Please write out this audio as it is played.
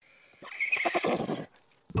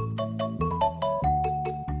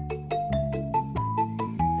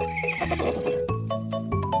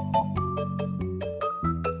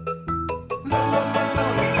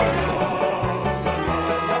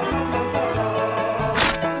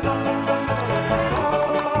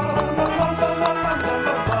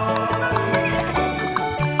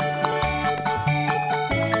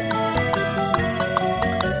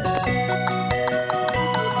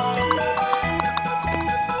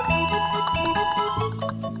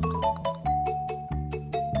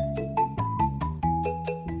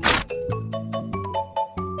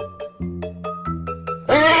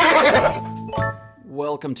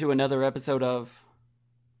Welcome to another episode of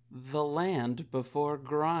The Land Before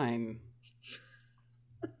Grind.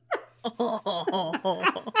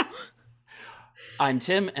 I'm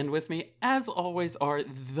Tim, and with me, as always, are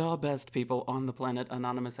the best people on the planet,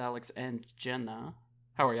 Anonymous Alex and Jenna.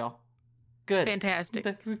 How are y'all? Good. Fantastic.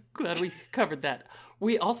 Glad we covered that.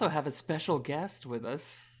 We also have a special guest with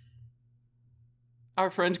us.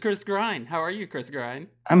 Our friend Chris Grind. How are you, Chris Grind?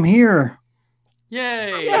 I'm here.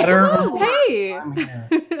 Yay! Hey! I'm here.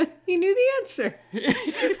 He knew the answer.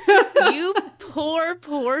 You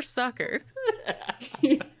poor sucker.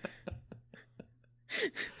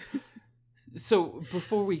 So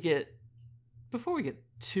before we get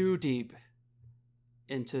too deep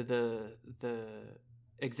into the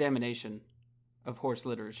examination of horse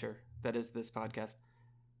literature that is this podcast,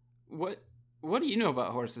 what do you know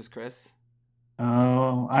about horses, Chris?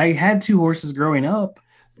 Oh, I had 2 horses growing up.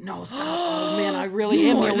 No, stop. Oh, man, I really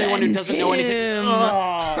am the only one who doesn't know anything. Tim.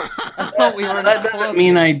 Oh, I thought we were in That a club. doesn't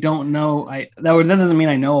mean I don't know. That doesn't mean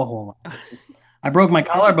I know a whole lot. I broke my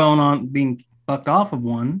collarbone on being bucked off of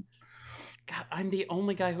one. God, I'm the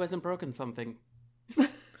only guy who hasn't broken something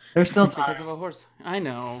There's still time. because of a horse. I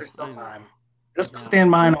know. There's still I know. time. Just go stand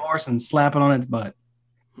behind a horse and slap it on its butt.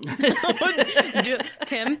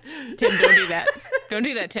 Tim, don't do that. Don't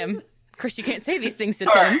do that, Tim. Of course, you can't say these things to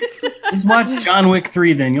Tim. Just watch John Wick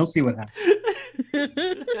 3, then you'll see what happens.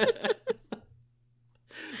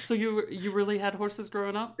 So you really had horses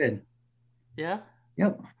growing up? Did. Yeah?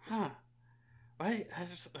 Yep. Huh. I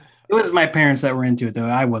just... It was my parents that were into it, though.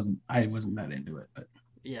 I wasn't that into it, but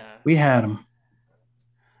Yeah. we had them.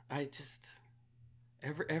 I just...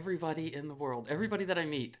 Everybody in the world, everybody that I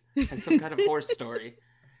meet has some kind of horse story.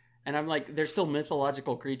 And I'm like, they're still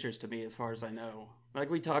mythological creatures to me as far as I know. Like,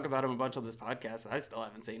 we talk about them a bunch on this podcast. I still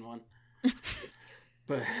haven't seen one.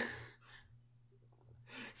 But...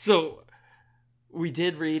 So, we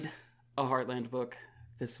did read a Heartland book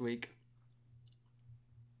this week.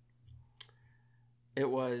 It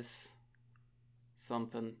was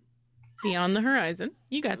something. Beyond the Horizon.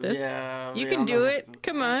 You got this. Yeah, You can Beyond do the it. Horizon.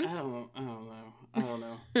 Come on. I don't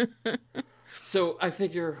know. So I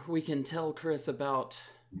figure we can tell Chris about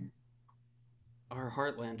our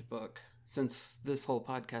Heartland book, since this whole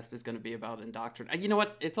podcast is going to be about indoctrination. You know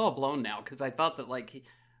what? It's all blown now, because I thought that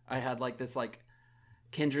I had this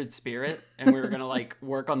kindred spirit, and we were going to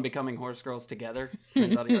work on becoming horse girls together.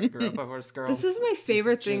 Turns out I grew up a horse girl. This is my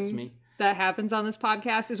favorite It's just thing me. that happens on this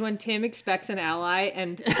podcast is when Tim expects an ally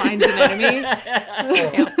and finds an enemy.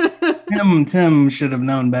 Tim should have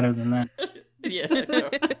known better than that. Yeah. No.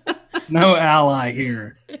 No ally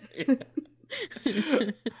here.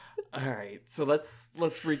 All right, so let's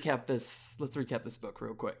recap this. Let's recap this book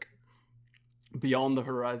real quick. Beyond the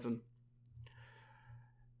Horizon.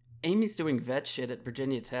 Amy's doing vet shit at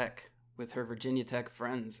Virginia Tech with her Virginia Tech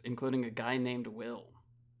friends, including a guy named Will.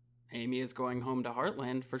 Amy is going home to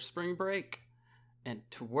Heartland for spring break and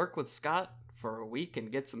to work with Scott for a week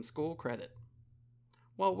and get some school credit,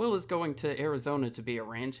 while Will is going to Arizona to be a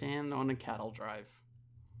ranch hand on a cattle drive.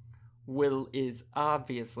 Will is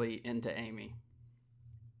obviously into Amy.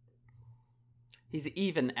 He's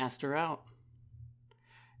even asked her out.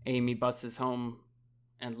 Amy buses home,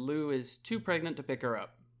 and Lou is too pregnant to pick her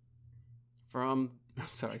up.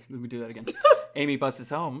 Sorry, let me do that again. Amy buses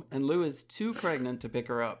home, and Lou is too pregnant to pick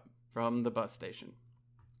her up from the bus station.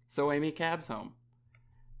 So Amy cabs home.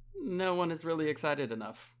 No one is really excited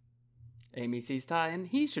enough. Amy sees Ty, and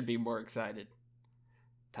he should be more excited.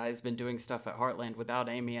 Ty's been doing stuff at Heartland without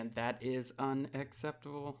Amy, and that is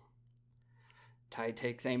unacceptable. Ty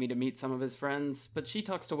takes Amy to meet some of his friends, but she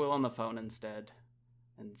talks to Will on the phone instead.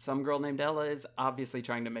 And some girl named Ella is obviously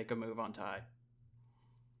trying to make a move on Ty.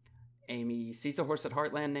 Amy sees a horse at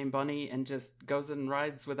Heartland named Bunny and just goes and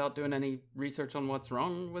rides without doing any research on what's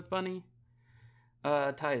wrong with Bunny.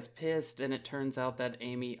 Ty is pissed, and it turns out that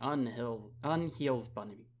Amy unheels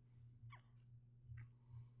Bunny.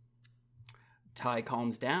 Ty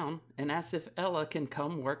calms down and asks if Ella can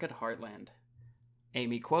come work at Heartland.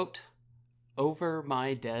 Amy, quote, "Over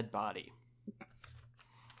my dead body."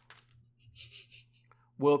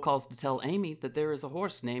 Will calls to tell Amy that there is a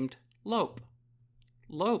horse named Lope.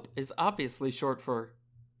 Lope is obviously short for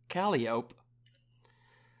Calliope.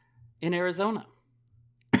 In Arizona.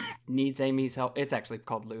 Needs Amy's help. It's actually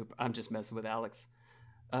called Loop. I'm just messing with Alex.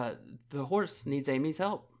 The horse needs Amy's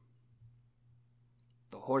help.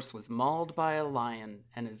 The horse was mauled by a lion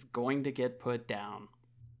and is going to get put down.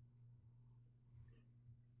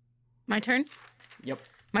 My turn? Yep.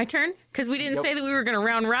 My turn? Because we didn't Yep. say that we were going to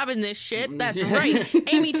round robin this shit. That's right.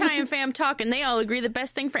 Amy, Ty, and Fam talk, and they all agree the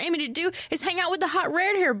best thing for Amy to do is hang out with the hot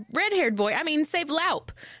red-haired boy. I mean, save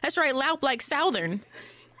Laup. That's right, Laup like Southern.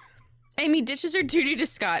 Amy ditches her duty to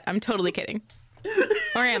Scott. I'm totally kidding.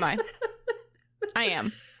 Or am I? I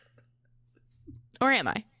am. Or am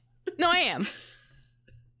I? No, I am.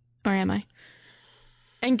 Or am I?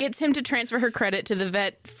 And gets him to transfer her credit to the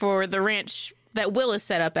vet for the ranch that Will is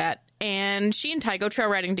set up at. And she and Ty go trail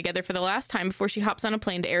riding together for the last time before she hops on a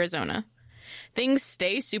plane to Arizona. Things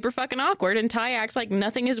stay super fucking awkward, and Ty acts like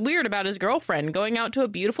nothing is weird about his girlfriend going out to a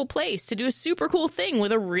beautiful place to do a super cool thing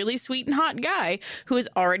with a really sweet and hot guy who has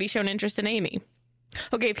already shown interest in Amy.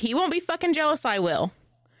 Okay, if he won't be fucking jealous, I will.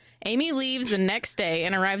 Amy leaves the next day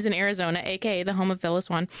and arrives in Arizona, aka the home of Bella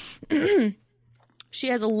Swan. She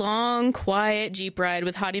has a long, quiet Jeep ride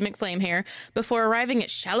with Hottie McFlamehair before arriving at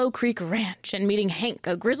Shallow Creek Ranch and meeting Hank,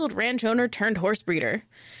 a grizzled ranch owner turned horse breeder.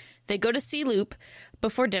 They go to see Loop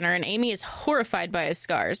before dinner, and Amy is horrified by his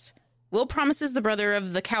scars. Will promises the brother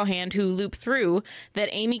of the cowhand who Loop threw that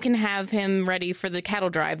Amy can have him ready for the cattle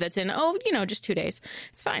drive that's in, just 2 days.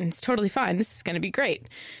 It's fine. It's totally fine. This is going to be great.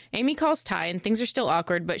 Amy calls Ty, and things are still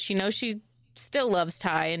awkward, but she knows she still loves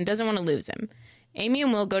Ty and doesn't want to lose him. Amy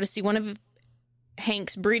and Will go to see one of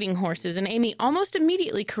Hank's breeding horses, and Amy almost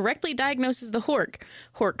immediately correctly diagnoses the horse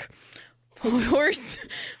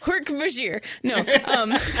Bashir. No,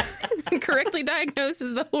 correctly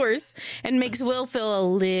diagnoses the horse and makes Will feel a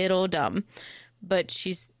little dumb. But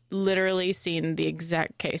she's literally seen the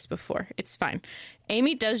exact case before. It's fine.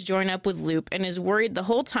 Amy does join up with Loop and is worried the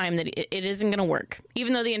whole time that it isn't going to work,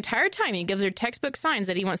 even though the entire time he gives her textbook signs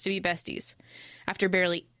that he wants to be besties. After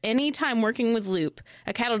barely any time working with Loop,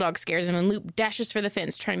 a cattle dog scares him and Loop dashes for the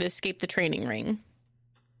fence trying to escape the training ring.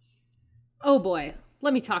 Oh boy,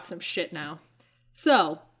 let me talk some shit now.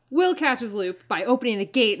 So, Will catches Loop by opening the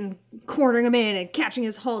gate and cornering him in and catching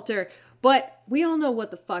his halter, but we all know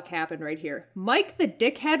what the fuck happened right here. Mike the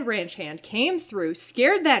dickhead ranch hand came through,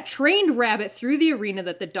 scared that trained rabbit through the arena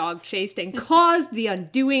that the dog chased, and caused the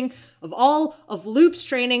undoing of all of Loop's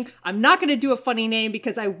training. I'm not going to do a funny name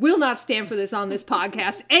because I will not stand for this on this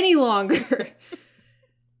podcast any longer.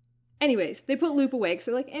 Anyways, they put Loop away because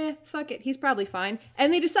they're like, fuck it, he's probably fine.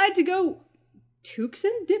 And they decide to go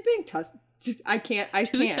Tucson dipping? I can't. Oh, no.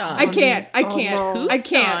 I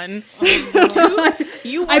can't.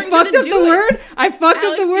 You I fucked up the word. I fucked up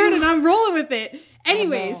Alex, the word, and I'm rolling with it.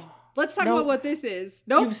 Anyways, no. let's talk No. about what this is.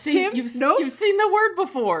 Nope, You've seen Tim. Nope. you've seen the word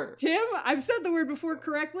before. Tim, I've said the word before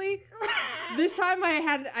correctly. This time I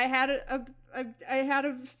had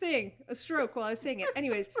a thing, a stroke while I was saying it.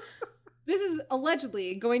 Anyways, this is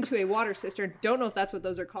allegedly going to a water cistern. Don't know if that's what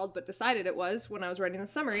those are called, but decided it was when I was writing the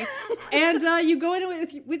summary. And you go into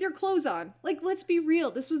it with your clothes on. Like, let's be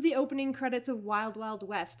real. This was the opening credits of Wild Wild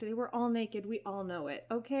West. They were all naked. We all know it.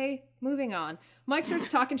 Okay, moving on. Mike starts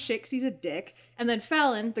talking shit because he's a dick. And then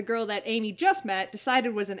Fallon, the girl that Amy just met,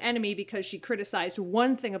 decided was an enemy because she criticized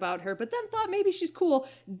one thing about her, but then thought maybe she's cool,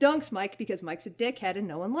 dunks Mike because Mike's a dickhead and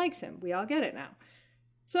no one likes him. We all get it now.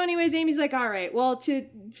 So anyways, Amy's like, all right, well,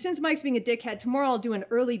 since Mike's being a dickhead, tomorrow I'll do an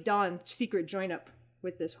early dawn secret join up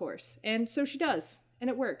with this horse. And so she does, and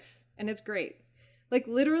it works, and it's great. Like,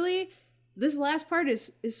 literally, this last part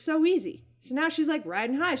is so easy. So now she's like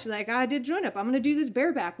riding high. She's like, I did join up. I'm going to do this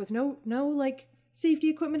bareback with no like safety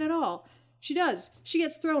equipment at all. She does. She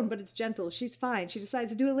gets thrown, but it's gentle. She's fine. She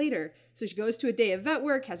decides to do it later. So she goes to a day of vet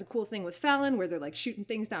work, has a cool thing with Fallon where they're like shooting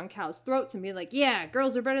things down cows' throats and being like, yeah,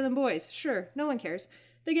 girls are better than boys. Sure, no one cares.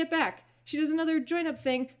 They get back. She does another join-up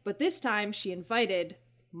thing, but this time she invited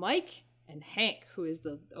Mike and Hank, who is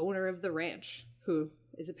the owner of the ranch, who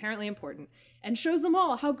is apparently important, and shows them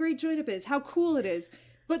all how great join-up is, how cool it is.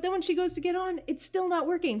 But then when she goes to get on, it's still not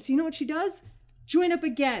working. So you know what she does? Join up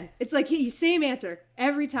again. It's like, hey, same answer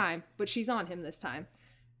every time, but she's on him this time.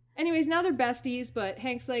 Anyways, now they're besties, but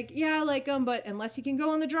Hank's like, yeah, I like him, but unless he can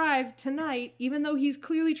go on the drive tonight, even though he's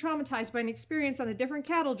clearly traumatized by an experience on a different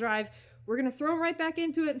cattle drive, we're going to throw him right back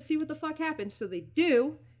into it and see what the fuck happens. So they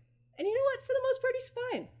do. And you know what? For the most part, he's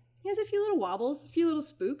fine. He has a few little wobbles, a few little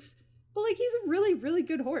spooks. But like he's a really, really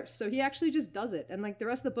good horse, so he actually just does it. And like the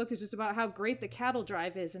rest of the book is just about how great the cattle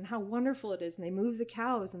drive is and how wonderful it is. And they move the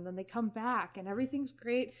cows and then they come back and everything's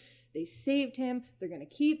great. They saved him. They're going to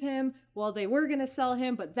keep him. Well, they were going to sell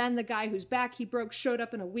him, but then the guy whose back he broke showed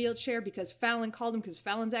up in a wheelchair because Fallon called him, because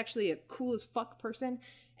Fallon's actually a cool as fuck person.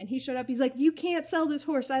 And he showed up. He's like, you can't sell this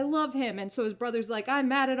horse. I love him. And so his brother's like, I'm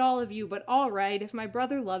mad at all of you, but all right, if my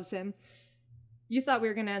brother loves him. You thought we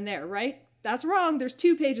were going to end there, right? That's wrong. There's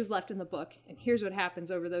 2 pages left in the book. And here's what happens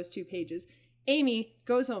over those 2 pages. Amy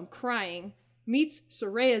goes home crying, meets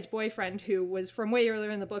Soraya's boyfriend, who was from way earlier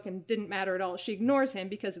in the book and didn't matter at all. She ignores him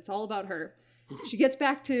because it's all about her. She gets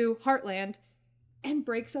back to Heartland and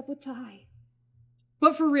breaks up with Ty.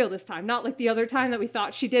 But for real this time. Not like the other time that we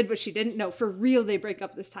thought she did, but she didn't. No, for real they break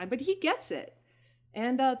up this time. But he gets it.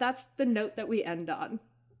 And that's the note that we end on.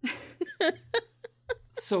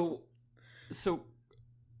 So,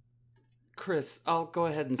 Chris, I'll go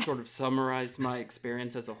ahead and sort of summarize my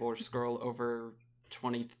experience as a horse girl over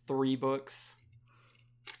 23 books.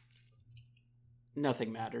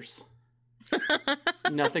 Nothing matters.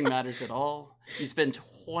 Nothing matters at all. You spend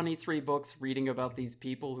 23 books reading about these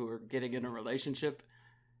people who are getting in a relationship,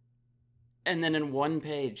 and then in 1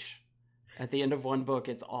 page, at the end of 1 book,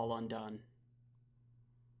 it's all undone.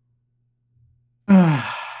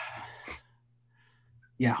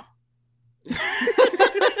 Yeah.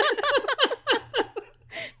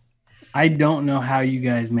 I don't know how you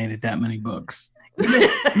guys made it that many books.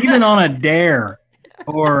 Even on a dare.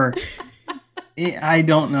 Or I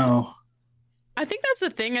don't know. I think that's the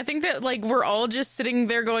thing. I think that like we're all just sitting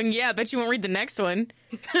there going, yeah, I bet you won't read the next one.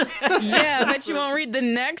 Yeah, I bet you won't read the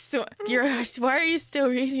next one. Why are you still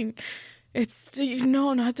reading?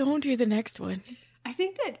 Don't read the next one. I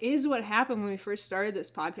think that is what happened when we first started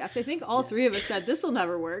this podcast. I think all 3 of us said, this will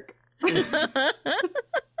never work.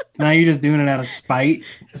 Now you're just doing it out of spite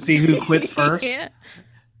to see who quits first. Yeah.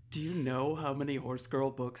 Do you know how many horse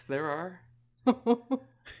girl books there are?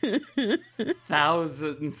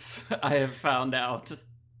 Thousands, I have found out.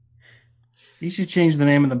 You should change the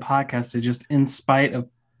name of the podcast to just In Spite of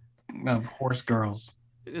Horse Girls.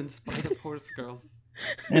 In spite of horse girls.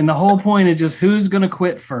 And the whole point is just who's going to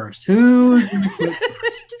quit first? Who's going to quit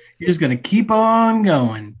first? You're just going to keep on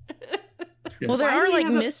going. Well, there Why do are we like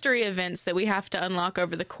have a- mystery events that we have to unlock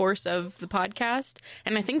over the course of the podcast,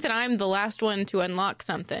 and I think that I'm the last one to unlock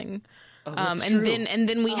something. Oh, that's And true.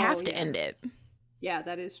 then we Oh, have to yeah. end it. Yeah,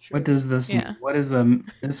 that is true. What does this Yeah. mean? What is a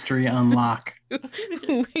mystery unlock?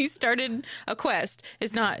 We started a quest.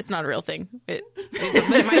 It's not a real thing. But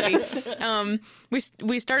it might be.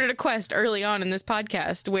 We started a quest early on in this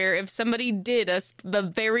podcast where if somebody did the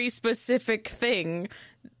very specific thing,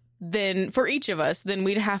 then for each of us, then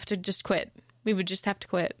we'd have to just quit. We would just have to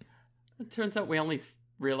quit. It turns out we only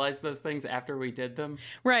realized those things after we did them.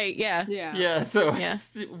 Right? Yeah. Yeah. Yeah, so Yeah.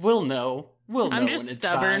 we'll know. We'll know I'm when just it's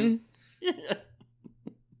stubborn. time.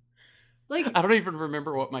 Like, I don't even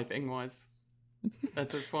remember what my thing was at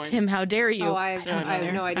this point. Tim, how dare you? oh, I don't have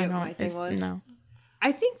know. no idea what I my don't- thing it's- was. No.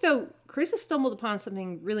 I think, though, Chris has stumbled upon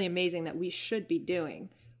something really amazing that we should be doing,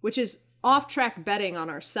 which is off-track betting on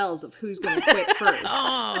ourselves of who's going to quit first.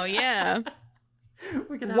 Oh yeah.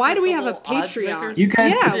 We can have Why like do we the have a little odds Patreon? makers. You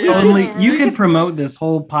guys Yeah, could we totally, should- you could promote this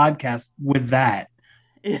whole podcast with that.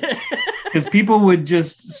 Because people would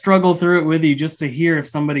just struggle through it with you just to hear if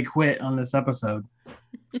somebody quit on this episode.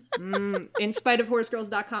 In spite of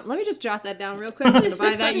horsegirls.com. Let me just jot that down real quick. I'm going to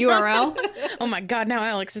buy that URL. Oh my God! Now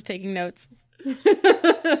Alex is taking notes. I've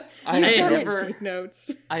You don't never- take notes.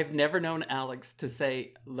 I've never known Alex to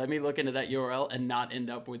say, let me look into that URL and not end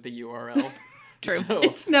up with the URL. True. So,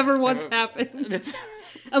 It's never once happened. it's-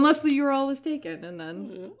 Unless the URL was taken, and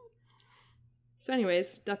then... So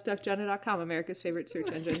anyways, duckduckjenna.com, America's favorite search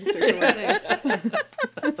engine. Search for one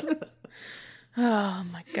thing. Oh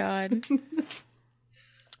my God.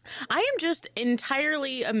 I am just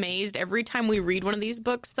entirely amazed every time we read one of these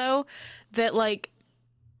books, though, that like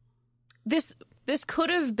this could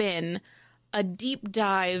have been a deep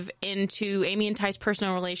dive into Amy and Ty's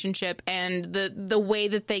personal relationship and the way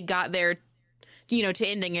that they got there, you know, to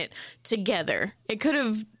ending it together. It could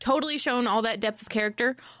have totally shown all that depth of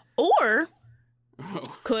character, or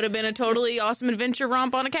could have been a totally awesome adventure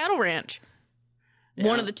romp on a cattle ranch.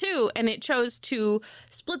 One of the two, and it chose to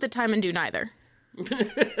split the time and do neither.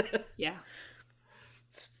 Yeah.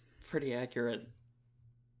 It's pretty accurate.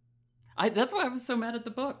 That's why I was so mad at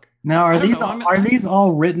the book. Now, I are don't these know, all, I'm- are these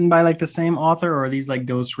all written by like the same author, or are these like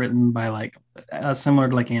ghost written by like similar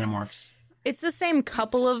to like Animorphs? It's the same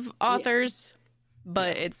couple of authors,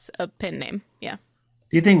 but it's a pen name. Yeah.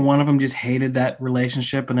 Do you think one of them just hated that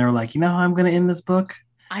relationship and they were like, you know how I'm going to end this book?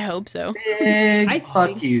 I hope so. Big I fuck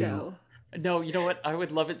think you. so. No, you know what? I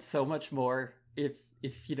would love it so much more if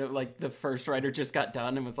you know, like the first writer just got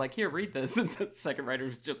done and was like, "Here, read this," and the second writer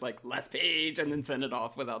was just like, "Last page," and then send it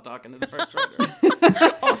off without talking to the first writer.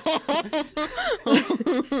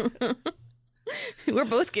 We're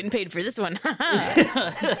both getting paid for this one.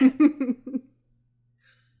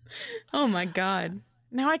 Oh my god.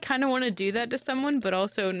 Now I kind of want to do that to someone, but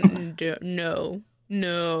also no.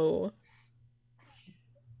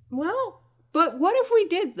 Well, but what if we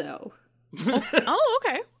did, though? Oh,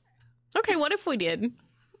 okay. Okay, what if we did?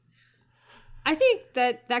 I think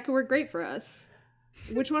that could work great for us.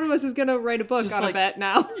 Which one of us is going to write a book Just on like- a bet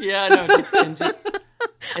now? Yeah, no, and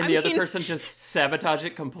I the other mean- person just sabotage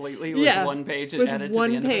it completely with one page and with add it to one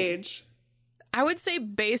the end page. I would say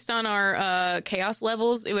based on our chaos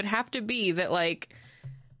levels, it would have to be that, like,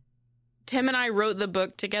 Tim and I wrote the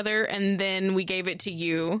book together, and then we gave it to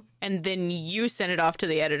you, and then you sent it off to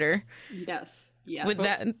the editor. Yes. With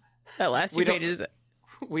that last We two don't- pages.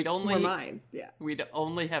 We'd Or only mine. Yeah. we'd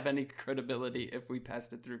only have any credibility if we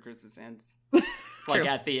passed it through Chris's hands. Like True.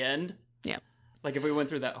 at the end. Yeah. Like if we went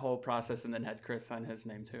through that whole process and then had Chris sign his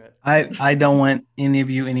name to it. I don't want any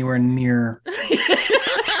of you anywhere near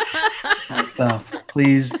that stuff.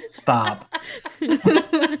 Please stop.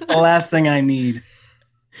 The last thing I need.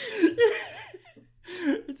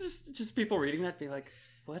 It's just people reading that be like,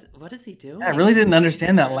 what is he doing? I really didn't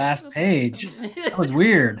understand that last page. That was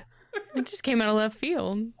weird. It just came out of left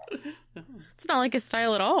field. It's not like his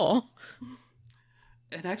style at all.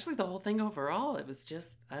 And actually the whole thing overall, it was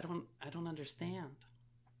just I don't understand.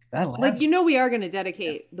 That last, Like, we are going to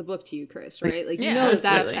dedicate the book to you, Chris, right? Like, Yeah, that's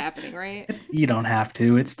absolutely. happening, right? you don't have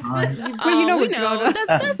to. It's fine. But we we're know. gonna.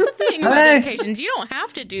 That's the thing about Hey. dedications. You don't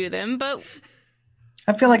have to do them, but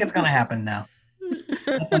I feel like it's going to happen now.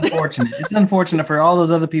 That's unfortunate. It's unfortunate for all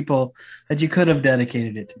those other people that you could have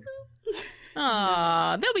dedicated it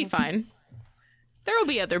to. they'll be fine. There will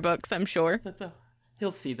be other books, I'm sure.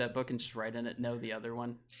 He'll see that book and just write in it, know the other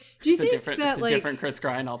one. Do you It's a think different that, it's a like, different Chris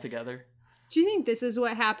Grine altogether. do you think this is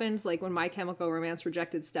what happens, like, when My Chemical Romance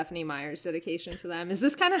rejected Stephanie Meyer's dedication to them? Is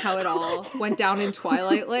this kind of how it all went down in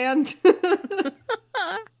Twilight Land?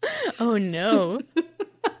 Oh no.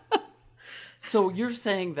 So you're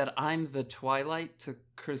saying that I'm the Twilight to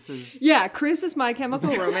Chris's Yeah, Chris is My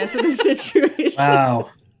Chemical Romance in this situation. Wow.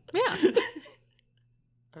 Yeah.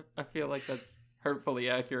 I feel like that's hurtfully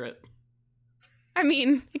accurate. I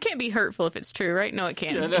mean, it can't be hurtful if it's true, right? No, it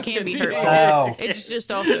can't. Yeah, no, It can't be yeah. hurtful. Wow. It's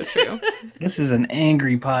just also true. This is an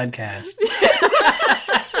angry podcast.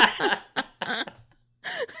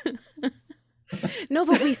 No,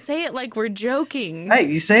 but we say it like we're joking. Hey,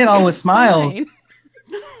 you say it all with smiles. fine.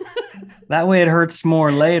 That way it hurts more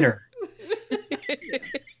later.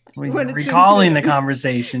 When When you're it's recalling the sincere.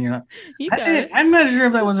 conversation, you're like, You got it. I'm not sure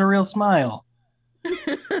if that was a real smile.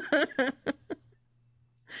 I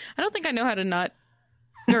don't think I know how to not,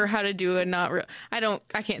 or how to do a not real.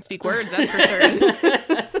 I can't speak words, that's for certain.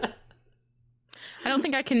 I don't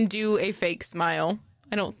think I can do a fake smile.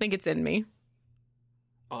 I don't think it's in me.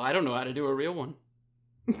 Oh, I don't know how to do a real one.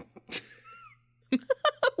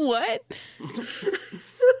 What?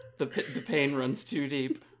 The pain runs too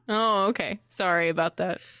deep. Oh, okay. Sorry about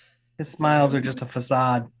that. His smiles are just a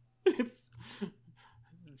facade. It's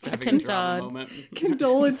having Tim a drama Sod. moment.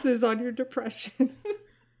 Condolences on your depression.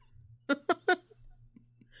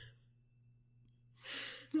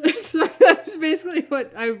 So that's basically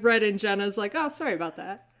what I read in Jenna's, like, oh, sorry about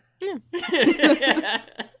that.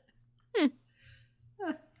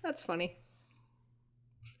 That's funny.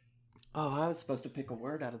 Oh, I was supposed to pick a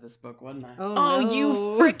word out of this book, wasn't I? Oh, Oh, no. you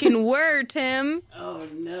freaking were, Tim. Oh,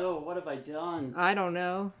 no, what have I done? I don't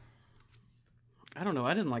know. I don't know,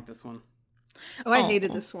 I didn't like this one. Oh, I Oh.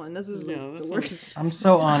 hated this one. This is Yeah, this the one- worst. I'm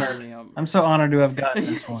so Turned honored. me up. I'm so honored to have gotten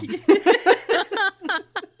this one.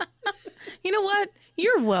 You know what?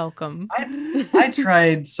 You're welcome. I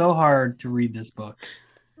tried so hard to read this book.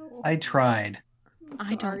 I tried.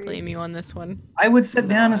 I don't blame you on this one. I would sit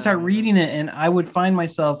down and start reading it, and I would find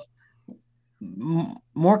myself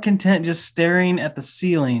more content just staring at the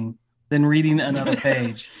ceiling than reading another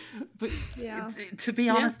page. But Yeah. to be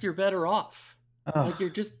honest, you're better off. Ugh.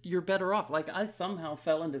 Like you're better off. Like I somehow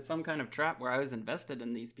fell into some kind of trap where I was invested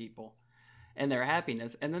in these people and their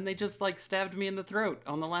happiness, and then they just like stabbed me in the throat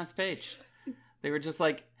on the last page. They were just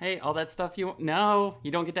like, "Hey, all that stuff you no, you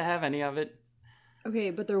don't get to have any of it." Okay,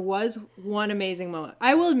 but there was one amazing moment.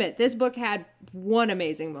 I will admit, this book had one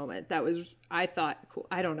amazing moment that was, I thought, cool.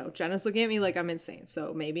 I don't know. Jenna's looking at me like I'm insane,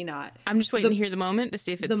 so maybe not. I'm just waiting to hear the moment to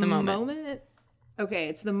see if it's the moment. Okay,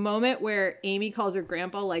 it's the moment where Amy calls her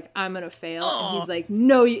grandpa like, I'm gonna fail. Aw. And he's like,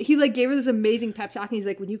 no, he like gave her this amazing pep talk. And he's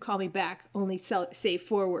like, when you call me back, only say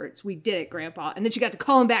 4 words. We did it, grandpa. And then she got to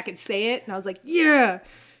call him back and say it. And I was like, yeah,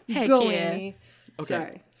 Heck go, yeah. Amy. Okay.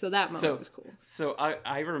 Sorry. So that moment was cool. So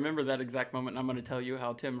I remember that exact moment, and I'm going to tell you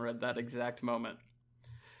how Tim read that exact moment.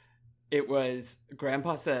 It was,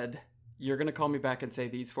 Grandpa said, you're going to call me back and say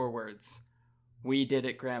these 4 words. We did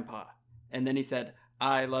it, Grandpa. And then he said,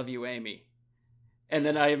 I love you, Amy. And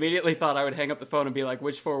then I immediately thought I would hang up the phone and be like,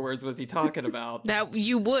 which 4 words was he talking about? That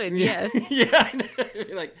you would, yes. Yeah, I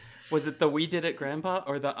know. Like, was it the we did it, Grandpa,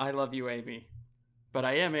 or the I love you, Amy? But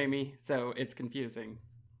I am Amy, so it's confusing.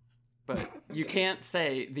 But you can't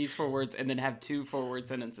say these 4 words and then have 2 4-word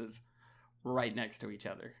sentences right next to each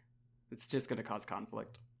other. It's just going to cause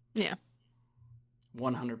conflict. Yeah.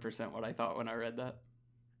 100% what I thought when I read that.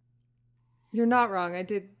 You're not wrong. I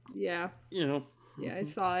did. Yeah. You know. Yeah, I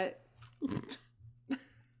saw it.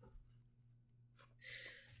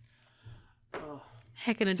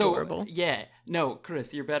 Heckin' adorable. So, yeah. No,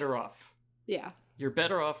 Chris, you're better off. Yeah. You're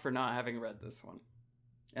better off for not having read this one.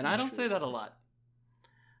 And I don't say that a lot.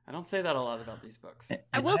 I don't say that a lot about these books.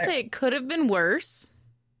 I will say it could have been worse.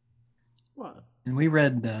 What? And we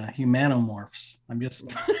read Humanomorphs. I'm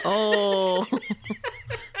just Oh.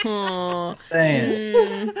 Oh.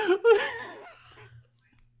 saying.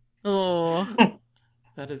 Oh.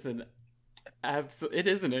 That is an it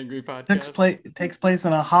is an angry podcast. It takes place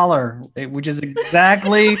in a holler, which is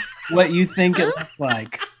exactly what you think it looks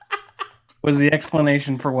like. Was the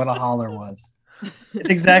explanation for what a holler was. It's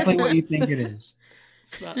exactly what you think it is.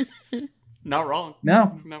 It's not wrong.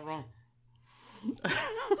 No. Not wrong.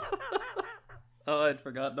 Oh, I'd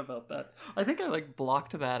forgotten about that. I think I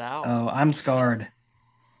blocked that out. Oh, I'm scarred.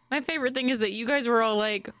 My favorite thing is that you guys were all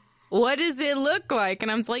like, what does it look like?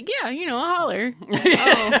 And I was like, yeah, a holler.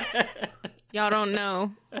 Oh, y'all don't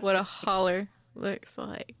know what a holler looks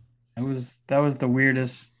like. That was the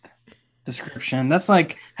weirdest description. That's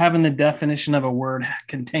like having the definition of a word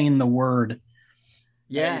contain the word.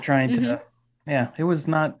 Yeah. You're trying to. Yeah, it was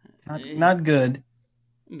not good.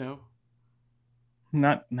 No.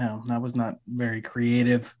 That was not very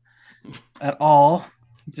creative at all.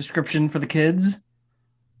 Description for the kids.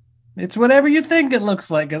 It's whatever you think it looks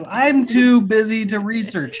like, because I'm too busy to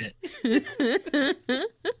research it.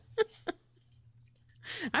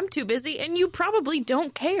 I'm too busy, and you probably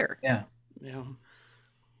don't care. Yeah. Yeah.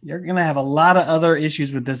 You're going to have a lot of other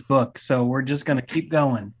issues with this book, so we're just going to keep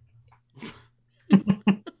going.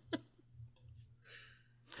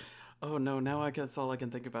 Oh, no. Now I guess all I can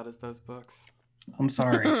think about is those books. I'm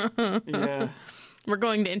sorry. Yeah. We're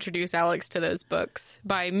going to introduce Alex to those books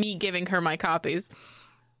by me giving her my copies.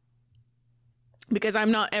 Because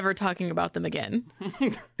I'm not ever talking about them again.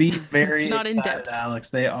 Be very Not in excited, depth. Alex.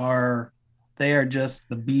 They are just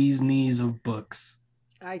the bee's knees of books.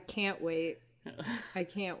 I can't wait. I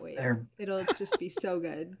can't wait. They're It'll just be so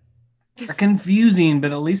good. confusing,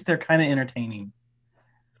 but at least they're kind of entertaining.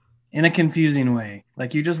 In a confusing way.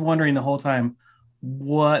 Like you're just wondering the whole time,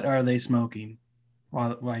 what are they smoking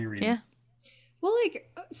while you're reading? Yeah. Well,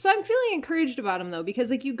 so I'm feeling encouraged about them though,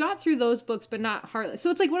 because you got through those books, but not Heartless. So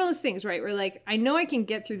it's like one of those things, right? Where I know I can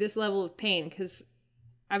get through this level of pain because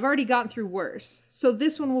I've already gotten through worse. So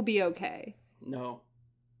this one will be okay. No.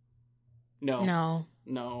 No.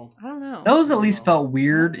 I don't know. Those at least felt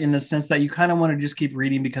weird in the sense that you kind of want to just keep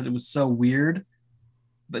reading because it was so weird.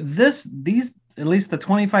 But these, at least the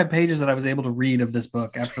 25 pages that I was able to read of this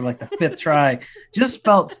book after the 5th try, just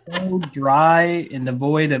felt so dry and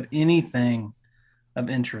devoid of anything of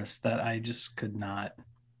interest that I just could not.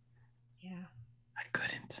 Yeah. I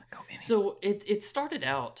couldn't go anywhere. So it started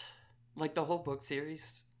out, the whole book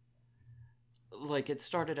series, it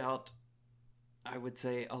started out, I would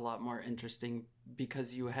say, a lot more interesting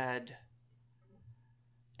because you had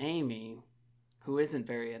Amy, who isn't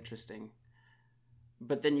very interesting,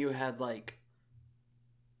 but then you had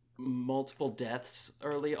multiple deaths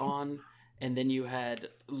early on, and then you had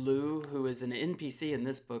Lou, who is an NPC in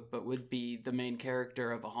this book but would be the main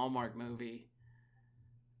character of a Hallmark movie,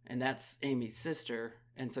 and that's Amy's sister.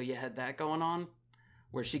 And so you had that going on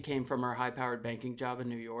where she came from her high-powered banking job in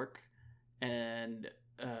New York and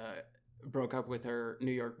broke up with her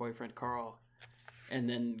New York boyfriend Carl, and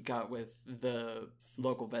then got with the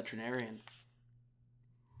local veterinarian.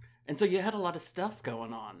 And so you had a lot of stuff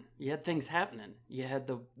going on. You had things happening. You had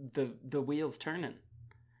the wheels turning.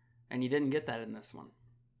 And you didn't get that in this one.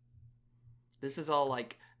 This is all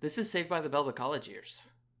this is Saved by the Bell, the college years.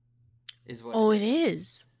 Is what Oh, it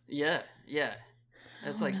is. Yeah, yeah.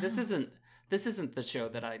 It's Oh, this no. isn't the show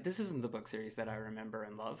this isn't the book series that I remember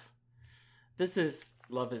and love. This is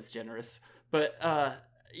Love is Generous, But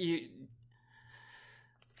you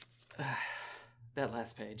that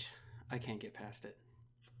last page, I can't get past it.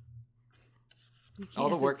 All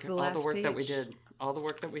the work that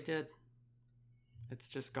we did, it's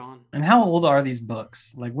just gone. And how old are these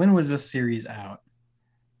books? Like, when was this series out?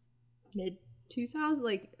 Mid 2000,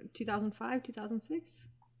 like 2005, 2006,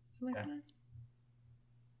 something like that.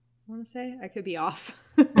 I want to say I could be off.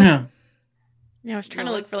 Yeah. Yeah, I was trying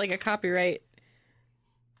to look for like a copyright.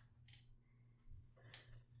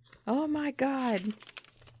 Oh my god.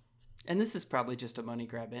 And this is probably just a money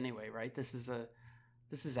grab anyway, right? This is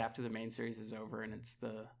after the main series is over, and it's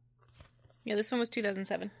Yeah, this one was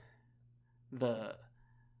 2007. the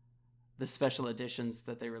special editions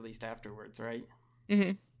that they released afterwards, right?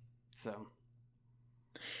 Mm-hmm. So,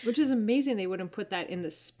 Which is amazing they wouldn't put that in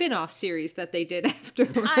the spin-off series that they did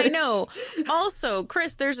afterwards. I know. Also,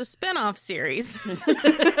 Chris, there's a spin-off series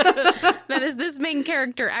that is this main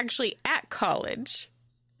character actually at college.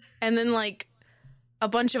 And then, like, a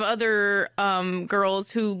bunch of other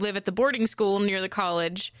girls who live at the boarding school near the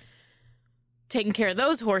college taking care of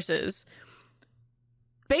those horses.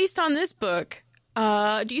 Based on this book,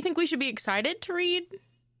 do you think we should be excited to read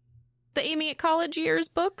the Amy at College years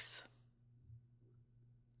books?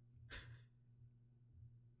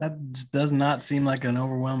 That does not seem like an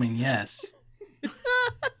overwhelming yes.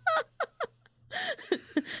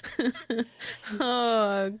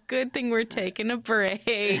 Oh, good thing we're taking a break.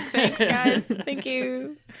 Thanks, guys. Thank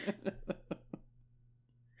you.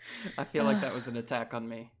 I feel like that was an attack on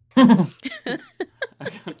me.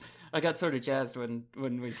 I got sort of jazzed when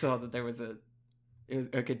we saw that there was a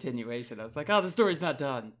continuation. I was like, oh, the story's not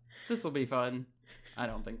done. This will be fun. I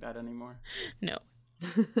don't think that anymore. No.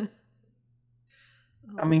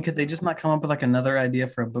 I mean, could they just not come up with like another idea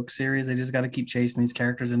for a book series? They just got to keep chasing these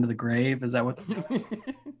characters into the grave. Is that what?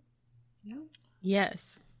 Yeah.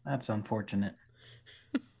 Yes. That's unfortunate.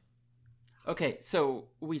 Okay, so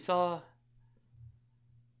we saw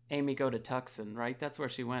Amy go to Tucson, right? That's where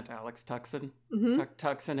she went, Alex. Tucson? Mm-hmm.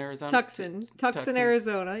 Tucson, Arizona? Tucson,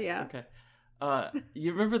 Arizona, yeah. Okay.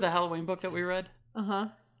 You remember the Halloween book that we read? Uh-huh.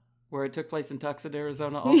 Where it took place in Tucson,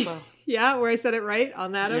 Arizona also? Yeah, where I said it right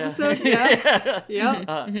on that episode. Yeah.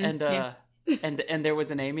 Yeah. And there was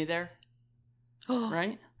an Amy there,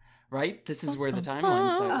 right? Right? This is where the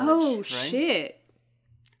timelines diverge. Oh, right? shit.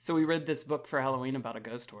 So we read this book for Halloween about a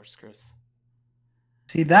ghost horse, Chris.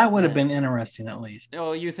 See, that would have been interesting at least.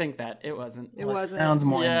 Oh, you think that? It wasn't. It wasn't. Sounds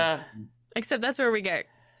more. Yeah. Except that's where we get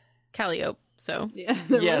Calliope, so. Yeah,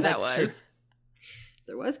 That's true.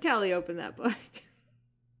 There was Calliope in that book.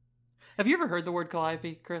 Have you ever heard the word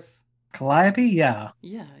Calliope, Chris? Calliope? Yeah.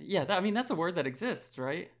 Yeah. I mean, that's a word that exists,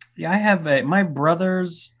 right? Yeah, I have my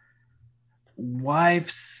brother's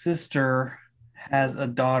wife's sister has a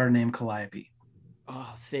daughter named Calliope.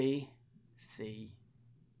 Oh, see.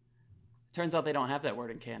 Turns out they don't have that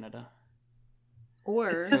word in Canada.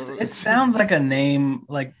 Or It sounds like a name.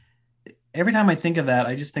 Like every time I think of that,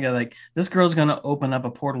 I just think of like this girl's gonna open up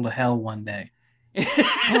a portal to hell one day. Oh,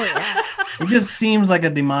 yeah. It just seems like a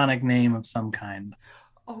demonic name of some kind.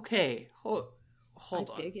 Okay, hold on.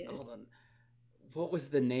 dig it. Hold on. What was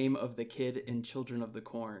the name of the kid in Children of the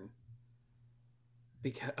Corn?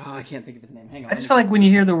 Because I can't think of his name. Hang on. I just feel like when you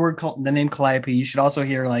hear the name Calliope, you should also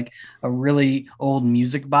hear like a really old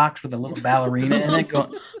music box with a little ballerina in it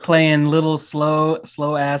playing little slow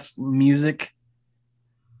ass music.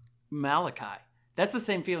 Malachi. That's the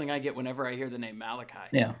same feeling I get whenever I hear the name Malachi.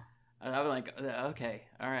 Yeah. I'm like, okay,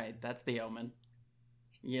 all right, that's the omen.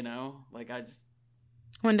 You know, like I just.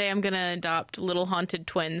 One day I'm gonna adopt little haunted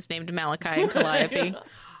twins named Malachi and Calliope,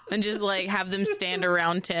 and just like have them stand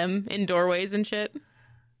around Tim in doorways and shit.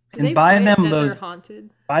 And buy them those haunted.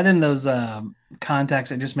 Buy them those contacts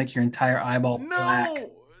that just make your entire eyeball black.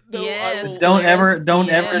 No, Yes. Don't ever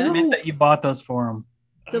Yeah. admit that you bought those for them.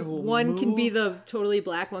 The one can be the totally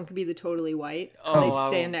black, one can be the totally white. Oh, They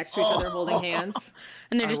stand next to each other holding hands.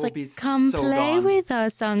 And they're I just will like, be "Come so play gone." with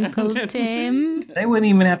us, Uncle Tim." They wouldn't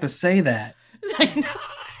even have to say that. I know.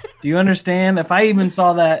 Do you understand? If I even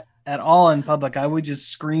saw that at all in public, I would just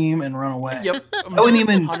scream and run away. Yep. I wouldn't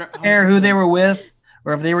even 100%. care who they were with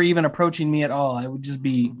or if they were even approaching me at all. I would just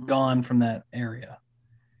be gone from that area.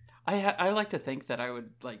 I like to think that I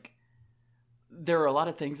would like. There are a lot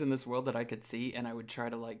of things in this world that I could see, and I would try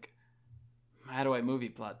to like. How do I movie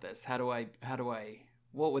plot this? How do I?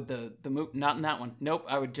 What would the movie? Not in that one. Nope.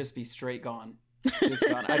 I would just be straight gone. Just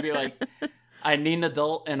gone. I'd be like, I need an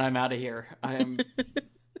adult, and I'm out of here.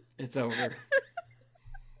 It's over.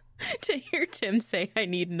 To hear Tim say, "I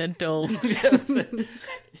need an adult." Yes.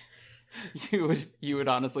 You would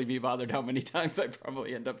honestly be bothered how many times I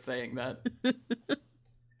probably end up saying that.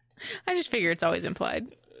 I just figure it's always implied.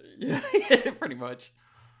 Yeah, pretty much.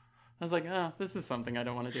 I was like, this is something I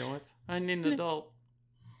don't want to deal with. I need an adult.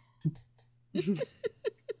 That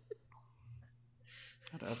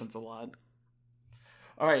happens a lot.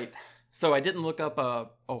 All right. So I didn't look up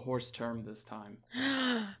a horse term this time.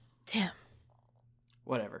 Tim.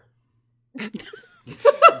 Whatever. This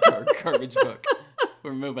is a garbage book.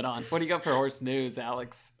 We're moving on. What do you got for horse news,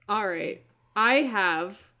 Alex? All right. I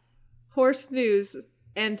have horse news,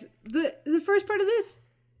 and the first part of this,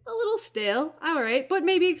 a little stale. All right, but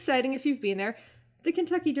maybe exciting if you've been there. The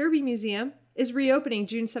Kentucky Derby Museum is reopening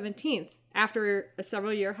June 17th after a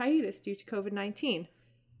several-year hiatus due to COVID-19.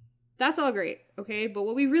 That's all great, okay? But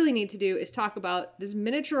what we really need to do is talk about this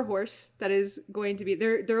miniature horse that is going to be...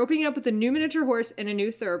 They're opening up with a new miniature horse and a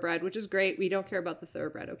new thoroughbred, which is great. We don't care about the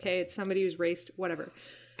thoroughbred, okay? It's somebody who's raced, whatever.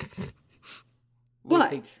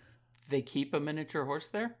 But... Wait, they keep a miniature horse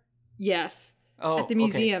there? Yes. Oh, at the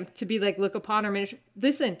museum to be like, look upon our miniature.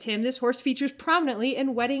 Listen, Tim, this horse features prominently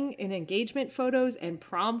in wedding and engagement photos and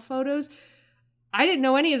prom photos. I didn't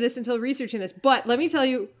know any of this until researching this, but let me tell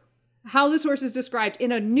you how this horse is described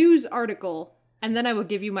in a news article, and then I will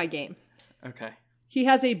give you my game. Okay. He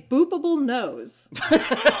has a boopable nose,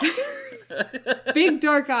 big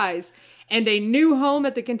dark eyes, and a new home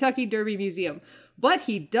at the Kentucky Derby Museum. But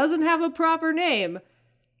he doesn't have a proper name.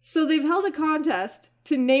 So they've held a contest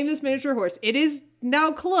to name this miniature horse. It is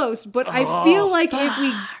now close, but I feel like if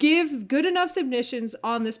we give good enough submissions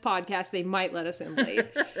on this podcast, they might let us in late.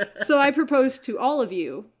 So I propose to all of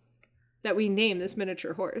you that we name this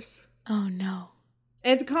miniature horse. Oh, no.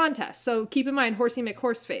 And it's a contest, so keep in mind Horsey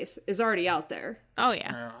McHorseface is already out there. Oh,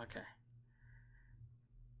 yeah. Oh, okay.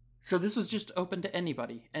 So this was just open to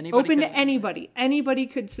anybody? To anybody. Anybody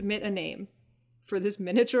could submit a name for this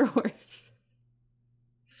miniature horse.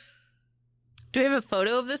 Do we have a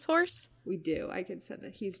photo of this horse? We do. I could send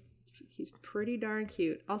it. He's pretty darn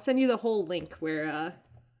cute. I'll send you the whole link where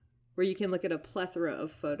you can look at a plethora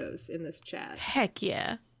of photos in this chat. Heck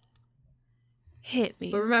yeah. Hit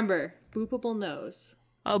me. But remember, boopable nose.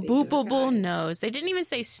 Oh, Big dark boopable eyes. nose. They didn't even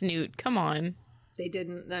say snoot. Come on. They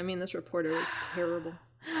didn't. I mean, this reporter is terrible.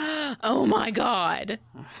 Oh my god.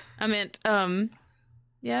 I meant,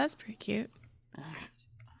 yeah, that's pretty cute.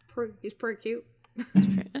 He's pretty cute.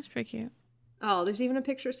 That's pretty cute. Oh, there's even a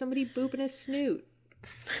picture of somebody booping his snoot.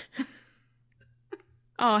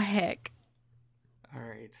 Oh, heck. All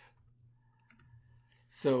right.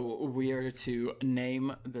 So we are to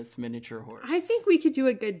name this miniature horse. I think we could do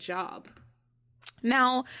a good job.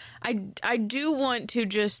 Now, I do want to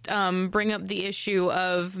just bring up the issue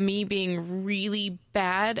of me being really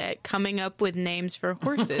bad at coming up with names for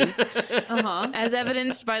horses. As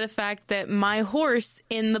evidenced by the fact that my horse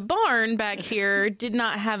in the barn back here did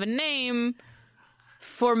not have a name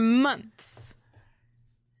for months.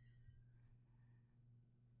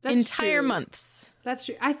 That's Entire true. months. That's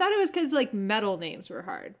true. I thought it was because, like, metal names were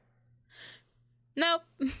hard. Nope.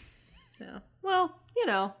 No. Well, you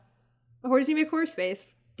know. A Horsey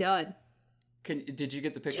McHorseface. Done. Did you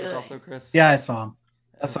get the pictures also, Chris? Yeah, I saw him.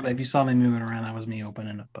 That's what. If you saw me moving around, that was me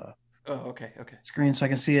opening up a Okay. screen so I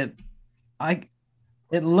can see it.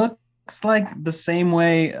 It looks like the same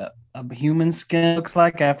way a human skin looks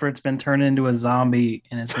like after it's been turned into a zombie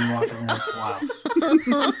and it's been walking around for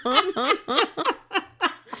a while.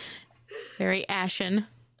 Very ashen.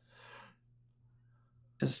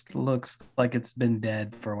 Just looks like it's been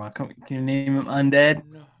dead for a while. Can you name him Undead?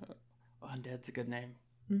 No, Undead's a good name.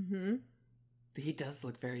 Mm-hmm. He does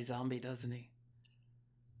look very zombie, doesn't he?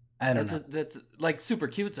 I don't know. That's like super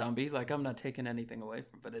cute zombie. Like, I'm not taking anything away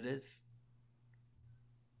from, but it is.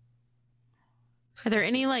 Are there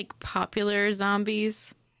any, like, popular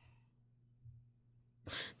zombies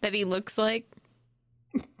that he looks like?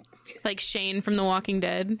 Like Shane from The Walking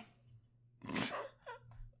Dead?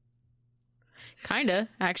 Kinda,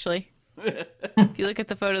 actually. If you look at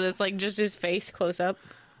the photo, that's, like, just his face close up.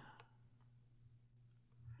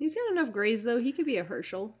 He's got enough grays, though. He could be a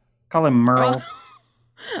Herschel. Call him Merle.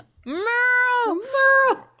 Merle!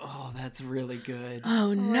 Merle! Oh, that's really good.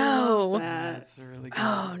 Oh, no. That's really good.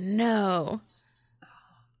 Oh, no.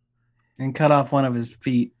 And cut off one of his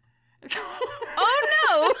feet. Oh,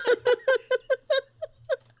 no!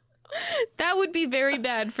 That would be very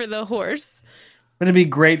bad for the horse. But it'd be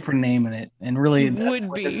great for naming it. And really, It that's would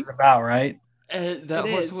what be. this is about, right? That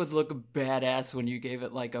It horse is. would look badass when you gave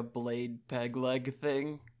it like a blade peg leg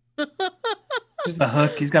thing. Just a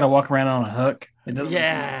hook. He's got to walk around on a hook. It doesn't.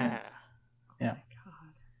 Yeah. Yeah.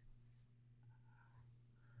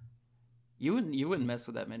 You wouldn't mess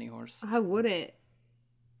with that mini horse. I wouldn't.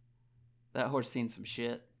 That horse seen some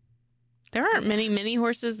shit. There aren't many mini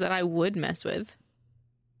horses that I would mess with.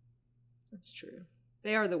 That's true.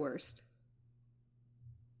 They are the worst.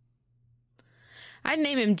 I'd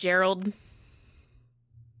name him Gerald.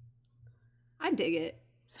 I dig it.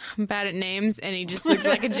 I'm bad at names, and he just looks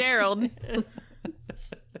like a Gerald.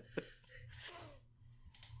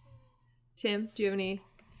 Tim, do you have any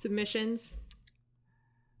submissions?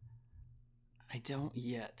 I don't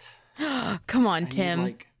yet. Come on, Tim.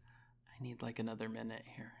 I need like another minute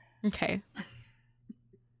here. Okay.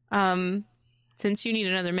 Since you need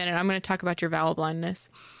another minute, I'm going to talk about your vowel blindness.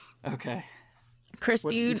 Okay. Chris,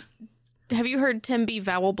 have you heard Tim be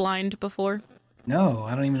vowel blind before? No,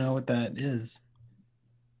 I don't even know what that is.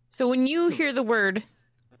 So when you hear the word...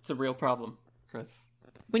 It's a real problem, Chris.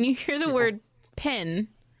 When you hear the word pen,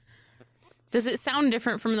 does it sound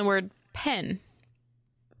different from the word pen?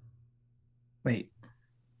 Wait.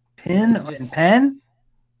 Pin and pen?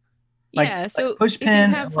 Yeah, so like push if you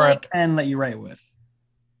pen have, or like... a pen that you write with.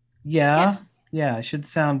 Yeah, it should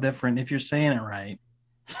sound different if you're saying it right.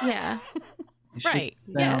 Yeah. It should Right,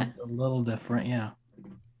 sound a little different, yeah.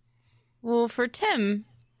 Well, for Tim,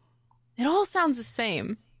 it all sounds the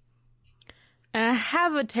same. And I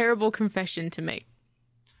have a terrible confession to make.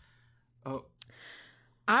 Oh.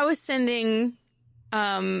 I was sending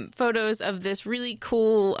photos of this really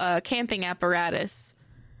cool camping apparatus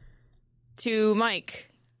to Mike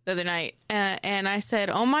the other night. And I said,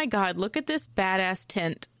 oh my God, look at this badass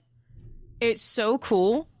tent. It's so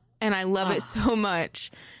cool. And I love it so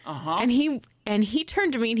much. Uh-huh. And he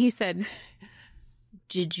turned to me and he said,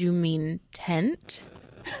 did you mean tent?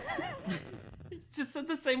 Just said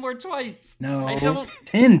the same word twice. No, I don't...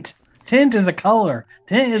 tint. Tint is a color.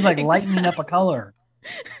 Tint is like lightening up a color.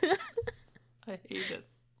 I hate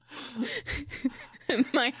it.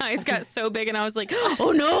 My eyes got so big and I was like,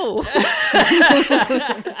 oh no.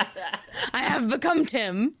 I have become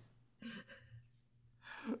Tim.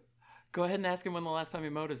 Go ahead and ask him when the last time he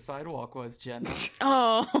mowed his sidewalk was, Jen.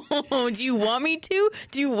 Oh, do you want me to?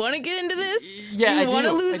 Do you want to get into this? Yeah, do you want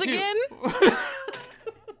to lose again?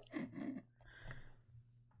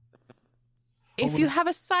 If you have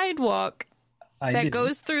a sidewalk that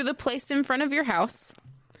goes through the place in front of your house,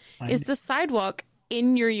 is the sidewalk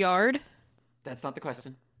in your yard? That's not the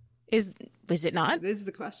question. Is it not? It is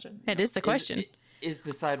the question. It is the question. Is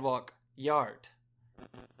the sidewalk yard?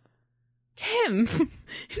 Tim.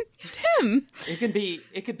 Tim. It could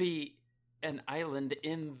be an island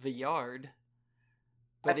in the yard.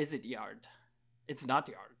 But is it yard? It's not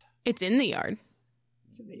yard. It's in the yard.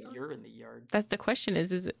 It's in the yard. You're in the yard. That's the question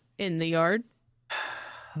is it in the yard?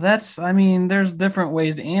 There's different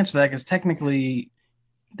ways to answer that because technically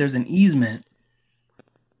there's an easement.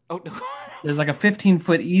 Oh, no. There's like a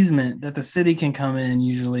 15-foot easement that the city can come in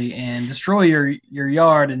usually and destroy your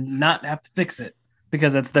yard and not have to fix it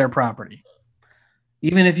because it's their property.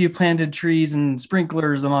 Even if you planted trees and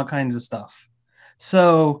sprinklers and all kinds of stuff.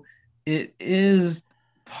 So it is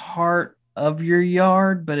part of your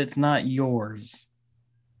yard, but it's not yours.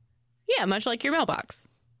 Yeah, much like your mailbox.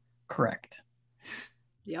 Correct.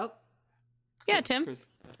 Yep. Yeah, Tim. Chris,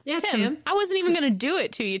 Yeah, Tim. I wasn't even going to do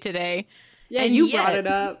it to you today. Yeah, and you yet... brought it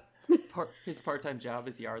up. his part-time job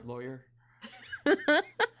is yard lawyer.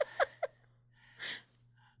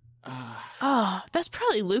 Oh, that's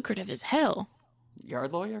probably lucrative as hell.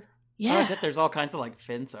 Yard lawyer? Yeah. Oh, I bet there's all kinds of like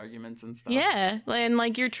fence arguments and stuff. Yeah, and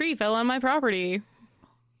like your tree fell on my property.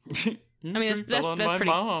 I mean, that's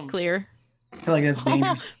pretty clear. I feel like that's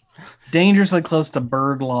dangerous. Dangerously close to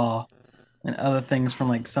bird law and other things from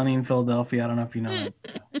like Sunny in Philadelphia. I don't know if you know it.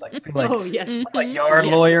 It's like, I feel like, Oh, yes. like yard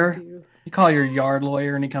Yes, lawyer. I do. You call your yard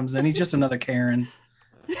lawyer and he comes in. He's just another Karen.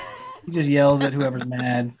 He just yells at whoever's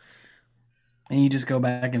mad. And you just go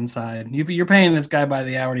back inside. You're paying this guy by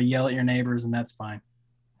the hour to yell at your neighbors, and that's fine.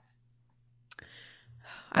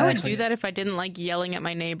 I would do that if I didn't like yelling at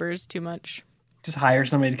my neighbors too much. Just hire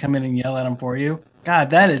somebody to come in and yell at them for you.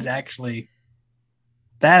 God, that actually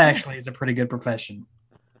is a pretty good profession.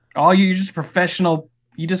 You're just professional.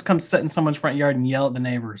 You just come sit in someone's front yard and yell at the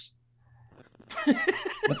neighbors.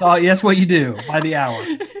 That's all. That's what you do by the hour.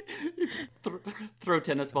 Throw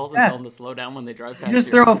tennis balls and tell them to slow down when they drive past. You just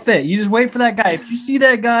throw a fit. You just wait for that guy. If you see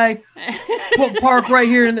that guy park right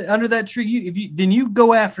here under that tree, then you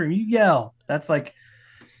go after him. You yell. That's like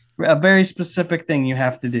a very specific thing you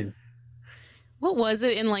have to do. What was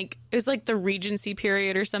it in it was like the Regency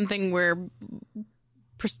period or something where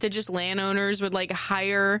prestigious landowners would like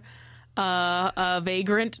hire a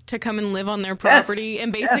vagrant to come and live on their property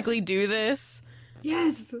and basically do this.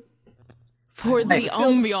 Yes. For the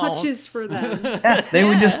ambiance. Hutches for them. Yeah,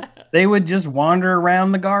 they would just wander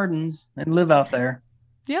around the gardens and live out there.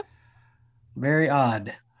 Yep. Very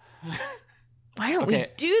odd. Why don't we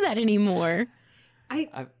do that anymore?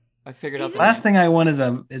 I figured out the Last thing I want is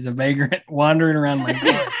a vagrant wandering around my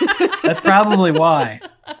door. That's probably why.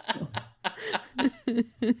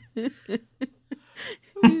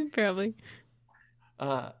 Probably.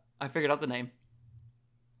 I figured out the name.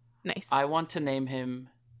 Nice. I want to name him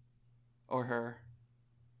or her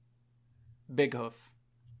Big Hoof.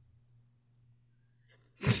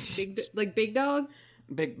 Big dog?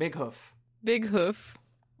 Big Hoof. Big Hoof.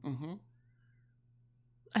 Mm-hmm.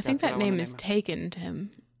 I think That's what that I wanna name name is him. taken,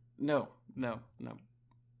 Tim. No.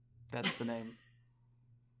 That's the name.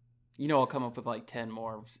 You know, I'll come up with like 10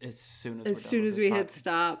 more as soon as We hit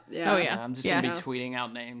stop. Yeah. Oh, yeah. I'm just Yeah. gonna be tweeting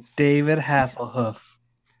out names. David Hasselhoff.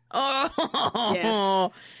 Oh,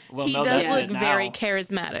 Yes. Well, he no, does that's look it now. very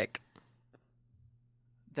charismatic.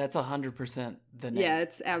 That's 100% the name. Yeah,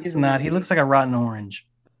 it's absolutely. He's not. He looks like a rotten orange.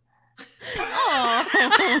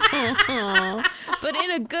 Oh, but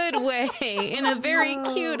in a good way, in a very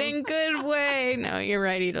cute and good way. No, you're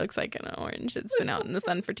right. He looks like an orange. It's been out in the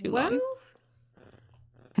sun for too Well, long.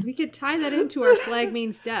 we could tie that into our flag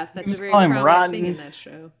means death. That's a Just very call him prominent rotten. thing in that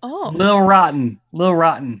show. Oh, Lil Rotten. Lil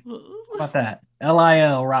Rotten. How about that?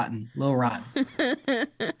 Lil Rotten. Lil Rotten.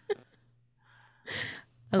 I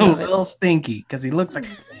Oh, love it. Lil Stinky, because he looks like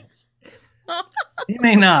he stinks. He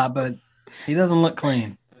may not, but he doesn't look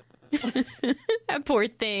clean. That poor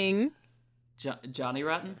thing. Johnny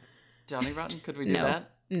Rotten? Johnny Rotten? Could we do No.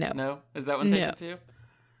 that? No. No? Is that one taken too?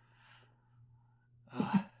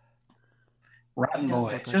 Rotten He does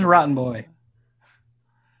Boy. look It's like just a Rotten Boy.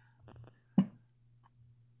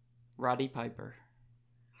 Roddy Piper.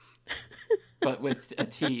 But with a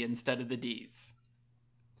T instead of the D's.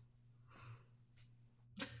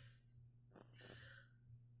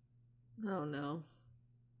 Oh no.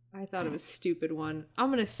 I thought it was a stupid one. I'm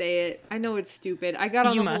gonna say it. I know it's stupid. I got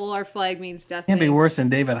on You the whole must. our flag means death Can't be thing. worse than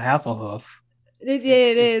David Hasselhoff. It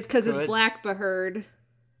is because it's Could. black herd.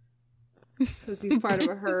 Because he's part of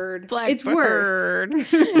a herd. Black it's worse. bird.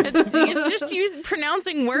 It's just you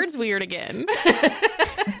pronouncing words weird again.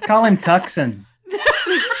 Let's call him Tuxon.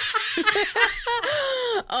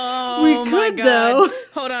 Oh We my could, god. though.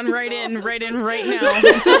 Hold on, right in right now.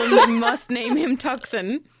 I told him we must name him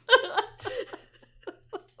Tuxon.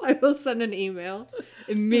 I will send an email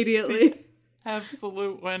immediately.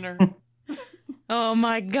 Absolute winner. Oh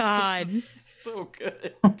my god. So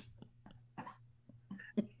good.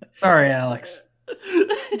 Sorry, Alex.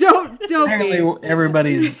 Don't Apparently,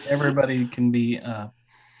 be. everybody can be a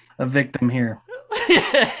victim here,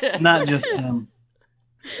 not just him.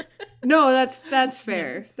 No, that's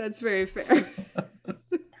fair. That's very fair.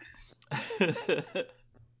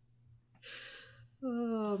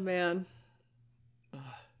 Oh man.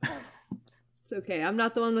 It's okay. I'm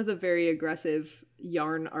not the one with a very aggressive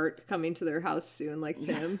yarn art coming to their house soon like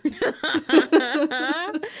Tim.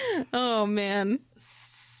 Oh man.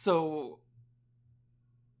 So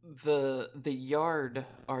the yard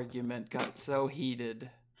argument got so heated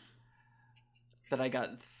that I got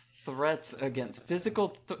threats against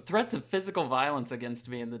threats of physical violence against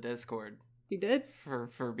me in the Discord You did?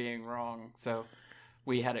 for being wrong. So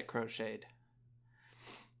we had it crocheted.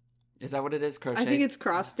 Is that what it is? Crochet? I think it's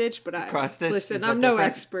cross stitch, but Cross stitch? listen, Is that I'm no different?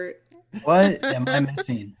 expert. What am I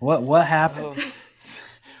missing? What happened? Oh,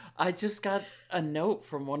 I just got a note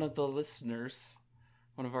from one of the listeners,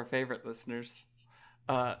 one of our favorite listeners,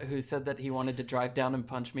 who said that he wanted to drive down and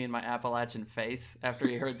punch me in my Appalachian face after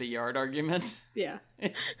he heard the yard argument. Yeah.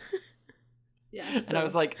 Yeah. And I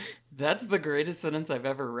was like, that's the greatest sentence I've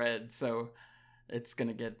ever read, so it's going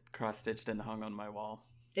to get cross-stitched and hung on my wall.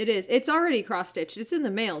 it is. It's already cross stitched. It's in the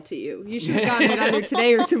mail to you. You should have gotten it either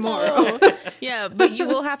today or tomorrow Oh, yeah, but you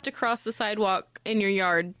will have to cross the sidewalk in your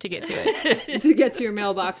yard to get to it. to get to your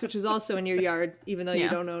mailbox, which is also in your yard, even though you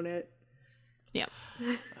Yeah. don't own it. Yeah.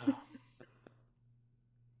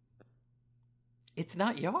 It's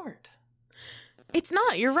not yard. It's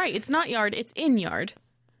not. You're right. It's not yard. It's in yard.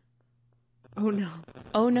 Oh no.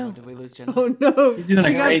 Oh no. Did we lose Jenna? Oh no. He's doing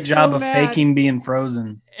She a got great so job of mad. faking being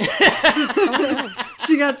frozen.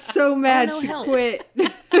 She got so mad no, she help. quit.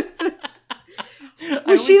 I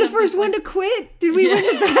Was she always the have first this, one like- to quit? Did we win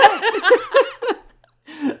the bet?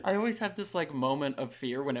 I always have this like moment of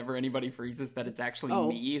fear whenever anybody freezes that it's actually Oh,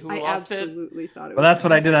 me who I lost absolutely thought it was. Well, that's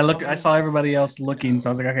what I did. like, I saw everybody else looking, so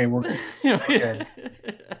I was like, okay, we're it. good.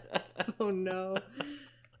 Oh no.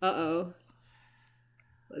 Uh-oh.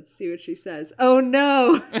 Let's see what she says. Oh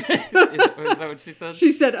no. Is that what she said?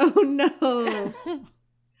 She said, "Oh no."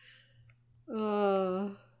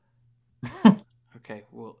 Oh. Okay,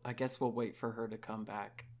 well, I guess we'll wait for her to come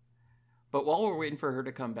back. But while we're waiting for her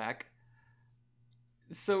to come back,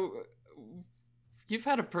 so you've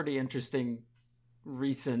had a pretty interesting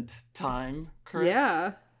recent time, Chris.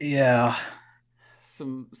 Yeah. Yeah.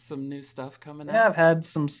 Some new stuff coming Yeah, out. I've had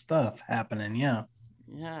some stuff happening. Yeah.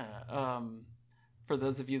 Yeah. For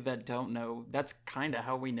those of you that don't know, that's kind of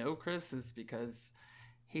how we know Chris, is because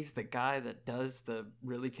he's the guy that does the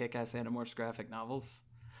really kick-ass Animorphs graphic novels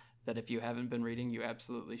that if you haven't been reading, you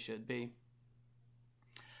absolutely should be.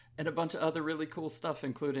 And a bunch of other really cool stuff,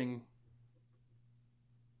 including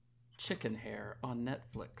Chicken Hair on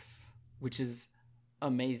Netflix, which is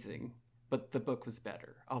amazing, but the book was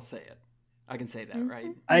better. I'll say it. I can say that,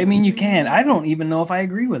 right? I mean, you can. I don't even know if I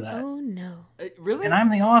agree with that. Oh no. Really? And I'm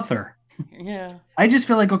the author. Yeah. I just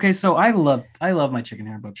feel like, okay, so I love my Chicken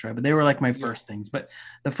Hair books, right? But they were like my first things. But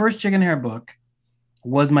the first Chicken Hair book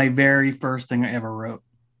was my very first thing I ever wrote.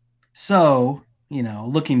 So,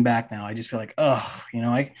 looking back now, I just feel like,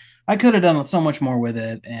 I could have done so much more with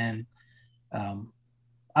it. And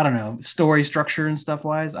I don't know, story structure and stuff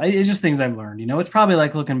wise. It's just things I've learned. It's probably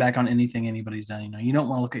like looking back on anything anybody's done. You don't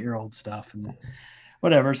want to look at your old stuff and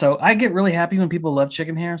whatever. So I get really happy when people love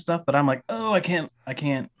Chicken Hair and stuff, but I'm like, oh, I can't.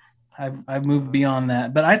 I've moved beyond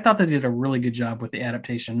that. But I thought they did a really good job with the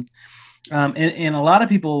adaptation. And a lot of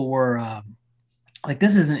people were like,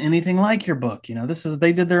 this isn't anything like your book.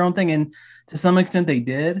 They did their own thing. And to some extent they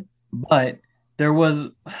did, but there was,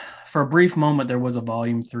 for a brief moment, there was a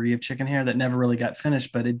volume 3 of Chicken Hair that never really got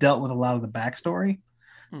finished, but it dealt with a lot of the backstory.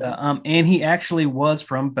 And he actually was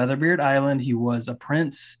from Featherbeard Island. He was a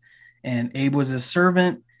prince, and Abe was his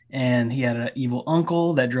servant, and he had an evil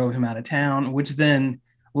uncle that drove him out of town, which then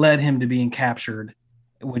led him to being captured,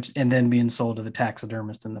 and then being sold to the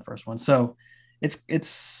taxidermist in the first one. So it's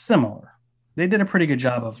similar. They did a pretty good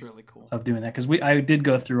job really cool of doing that, because I did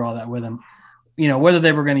go through all that with him. Whether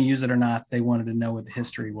they were going to use it or not, they wanted to know what the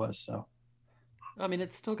history was. So, I mean,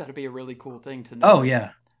 it's still got to be a really cool thing to know. Oh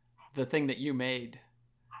yeah, the thing that you made,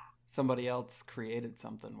 somebody else created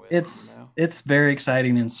something with. It's very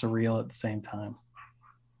exciting and surreal at the same time.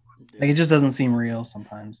 Like, it just doesn't seem real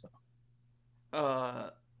sometimes.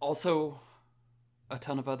 Also, a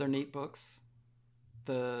ton of other neat books.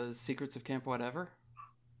 The Secrets of Camp Whatever.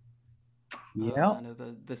 Yeah. I know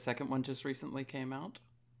the second one just recently came out.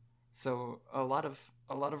 So a lot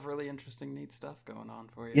of really interesting, neat stuff going on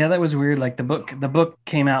for you. Yeah, that was weird. Like the book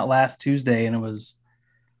came out last Tuesday, and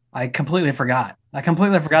I completely forgot.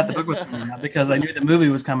 The book was coming out because I knew the movie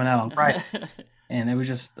was coming out on Friday, and it was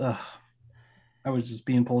just, I was just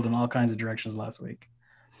being pulled in all kinds of directions last week.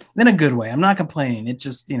 In a good way. I'm not complaining. It's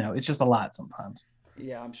just, it's just a lot sometimes.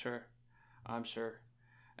 Yeah, I'm sure.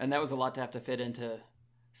 And that was a lot to have to fit into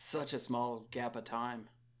such a small gap of time.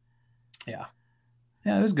 Yeah.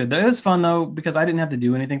 Yeah, it was good. It was fun, though, because I didn't have to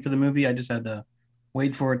do anything for the movie. I just had to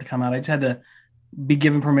wait for it to come out. I just had to be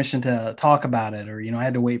given permission to talk about it, or, I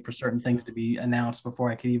had to wait for certain things to be announced before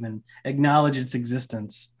I could even acknowledge its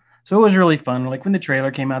existence. So it was really fun. Like when the trailer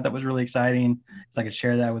came out, that was really exciting. So I could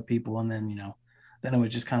share that with people. And then, then it was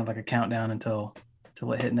just kind of like a countdown until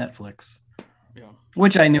it hit Netflix. Yeah.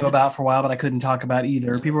 Which I knew about for a while, but I couldn't talk about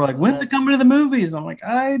either. People were like, when's it coming to the movies? I'm like,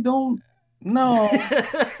 I don't know.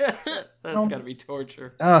 That's got to be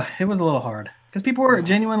torture. It was a little hard because people were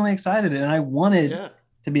genuinely excited, and I wanted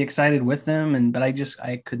to be excited with them, but I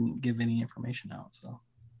couldn't give any information out. So,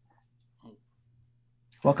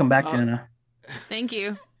 welcome back, Jenna. Thank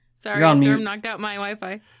you. Sorry, You're on Storm mute. knocked out my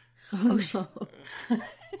Wi-Fi. Oh, no.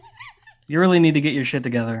 You really need to get your shit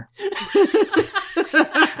together.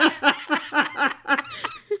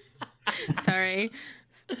 Sorry,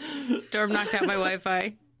 Storm knocked out my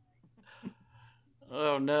Wi-Fi.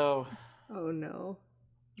 Oh no. Oh no.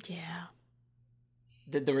 Yeah.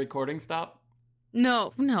 Did the recording stop?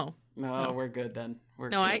 No. No, we're good then.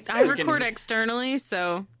 I record externally,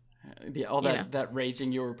 so all that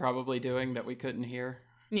raging you were probably doing that we couldn't hear.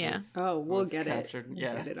 Yeah. We'll get captured. it.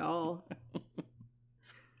 We'll get it all.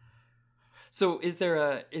 So is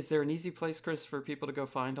there an easy place, Chris, for people to go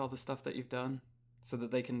find all the stuff that you've done so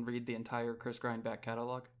that they can read the entire Chris Grind back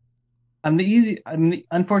catalog?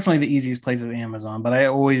 Unfortunately, the easiest place is Amazon, but I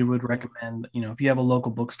always would recommend, if you have a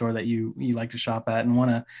local bookstore that you like to shop at and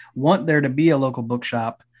want there to be a local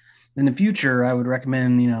bookshop in the future, I would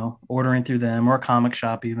recommend, ordering through them, or a comic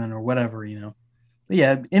shop even, or whatever, But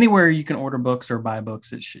yeah, anywhere you can order books or buy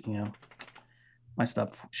books, it should, my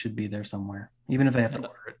stuff should be there somewhere, even if they have to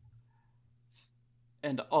order it.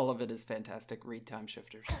 And all of it is fantastic. Read Time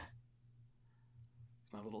Shifters.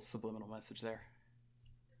 It's my little subliminal message there.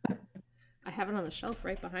 I have it on the shelf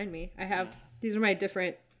right behind me. These are my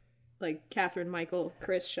different, like, Catherine, Michael,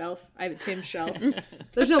 Chris shelf. I have a Tim shelf.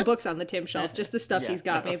 There's no books on the Tim shelf, just the stuff he's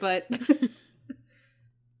got me, but...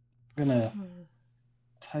 I'm gonna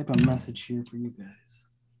type a message here for you guys.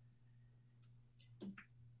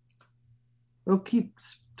 Oh, keep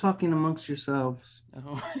talking amongst yourselves.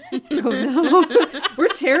 Oh. Oh no, we're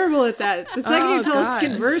terrible at that. The second you tell us to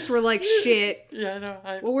God. converse, we're like, shit. Yeah, I know.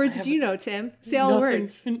 What words did you know, Tim? Say all the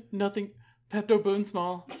words. Nothing. Pepto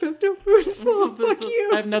Boonsmall. Pepto Bismol, fuck you.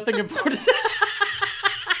 I have nothing important.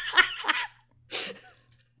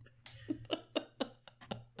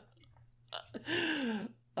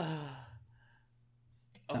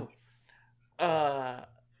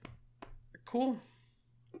 Cool.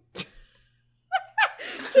 Tim,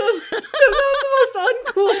 that was the most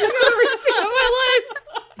uncool thing I've ever seen in my life.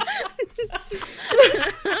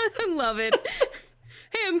 I love it.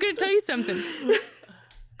 Hey, I'm gonna tell you something.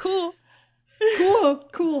 Cool.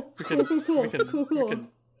 Cool. We can Cool.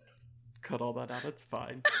 cut all that out. It's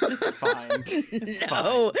fine. It's fine. It's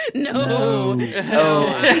No. No.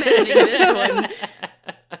 I'm editing this one.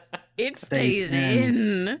 It Stays stays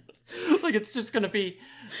in. Like, it's just gonna be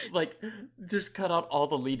like, just cut out all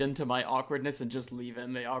the lead into my awkwardness and just leave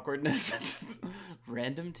in the awkwardness. Just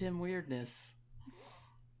random Tim weirdness.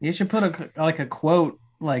 You should put a quote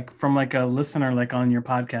like from like a listener like on your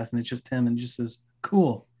podcast, and it's just him and just says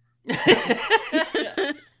cool.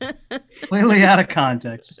 Completely out of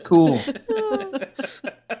context. Just cool.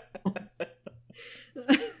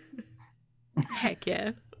 Heck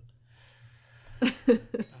yeah.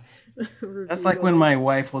 That's like when my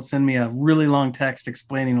wife will send me a really long text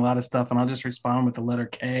explaining a lot of stuff, and I'll just respond with the letter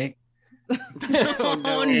K.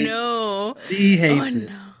 Oh no. She hates it.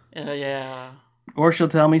 No. Yeah. Or she'll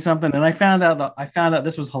tell me something, and I found out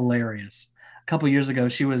this was hilarious. A couple years ago,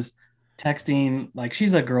 she was texting, like,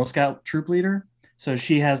 she's a Girl Scout troop leader, so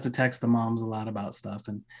she has to text the moms a lot about stuff.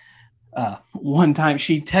 And one time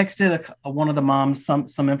she texted one of the moms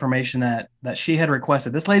some information that she had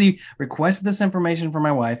requested. This lady requested this information for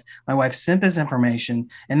my wife. My wife sent this information,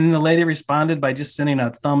 and then the lady responded by just sending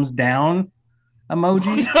a thumbs down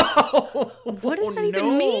emoji. No. What does that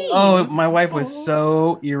even mean? Oh, my wife was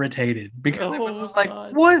so irritated because it was just like,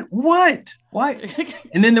 God. what? Why?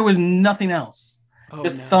 And then there was nothing else. Oh,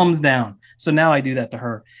 Just no. thumbs down. So now I do that to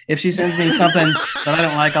her. If she sends me something that I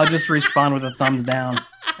don't like, I'll just respond with a thumbs down.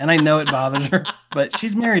 And I know it bothers her, but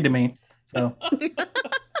she's married to me. So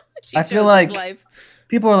She I feel chose like- his life.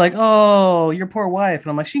 people are like, oh, your poor wife. And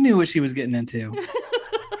I'm like, she knew what she was getting into.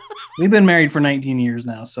 We've been married for 19 years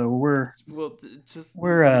now. So we're Just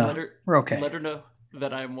We're, let okay. her know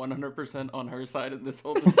that I'm 100% on her side in this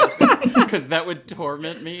whole discussion, because that would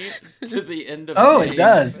torment me to the end of Oh, days. it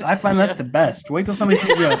does. I find that's the best. Wait till somebody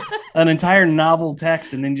sends you an entire novel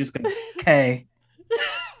text and then just go, okay.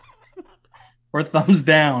 Or thumbs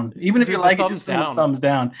down. Even if Dude, you the like it, thumbs just send a down. thumbs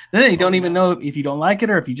down. Then you don't Oh, even no. know if you don't like it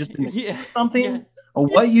or if you just didn't Yeah. something Yeah. or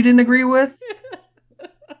what you didn't agree with.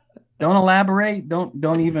 Don't elaborate.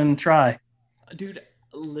 Don't even try. Dude,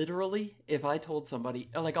 literally, if I told somebody,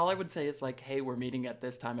 like, all I would say is like, hey, we're meeting at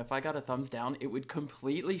this time. If I got a thumbs down, it would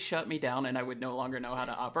completely shut me down and I would no longer know how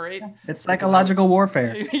to operate. It's psychological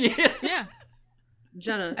warfare. Yeah. Yeah.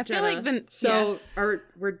 Jenna, I feel like the-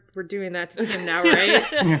 we're doing that to Tim now,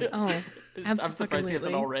 right? Oh, I'm surprised he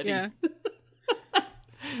hasn't already. Yeah.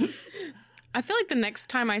 I feel like the next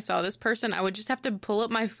time I saw this person, I would just have to pull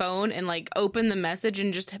up my phone and like open the message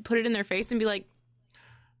and just put it in their face and be like,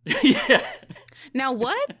 Yeah. now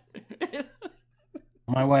what?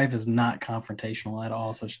 My wife is not confrontational at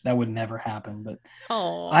all, so that would never happen. But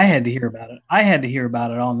Oh, I had to hear about it. I had to hear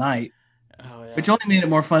about it all night. Oh, yeah. Which only made it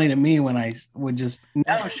more funny to me when I would just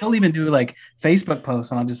now she'll even do like Facebook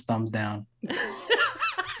posts and I'll just thumbs down.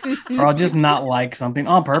 Or I'll just not like something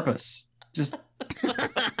on purpose. Just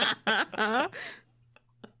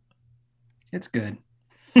it's good.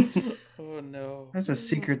 Oh, no. That's a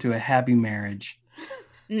secret to a happy marriage.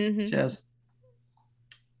 Mhm. Just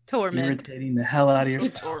Torment. irritating the hell out of your So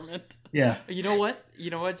spouse. torment. Yeah. You know what,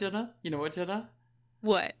 Jenna?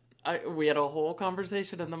 What? We had a whole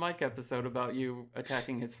conversation in the Mike episode about you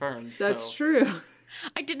attacking his ferns. That's so. true.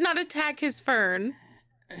 I did not attack his fern.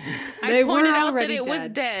 They I were pointed out that already it was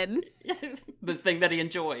dead. dead. This thing that he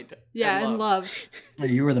enjoyed. Yeah, and loved.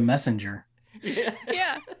 You were the messenger. Yeah.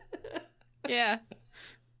 Yeah. Yeah.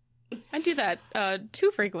 I do that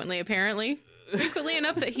too frequently, apparently. Frequently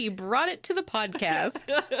enough that he brought it to the podcast.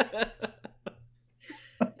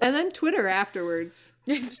 And then Twitter afterwards.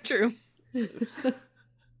 It's true.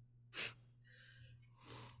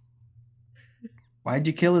 Why'd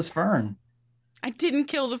you kill his fern? I didn't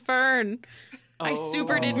kill the fern. I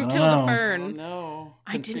super didn't kill no. the fern. Oh, no.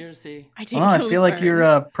 I didn't- Conspiracy. I didn't Oh, I kill feel the like fern.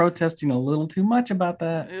 you're protesting a little too much about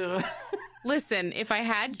that. Ew. Listen, if I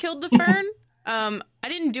had killed the fern, I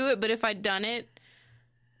didn't do it, but if I'd done it,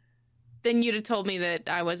 then you'd have told me that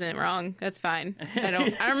I wasn't wrong. That's fine. I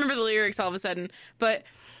don't remember the lyrics all of a sudden. But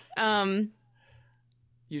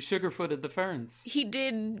You sugar-footed the ferns. He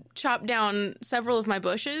did chop down several of my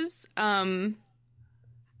bushes, and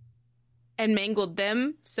mangled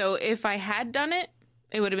them. So if I had done it,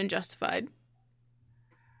 it would have been justified.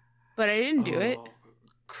 But I didn't do it.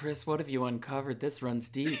 Chris, what have you uncovered? This runs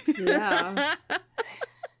deep. Yeah.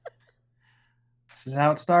 This is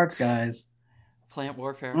how it starts, guys. Plant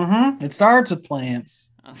warfare. Mm-hmm. It starts with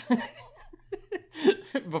plants.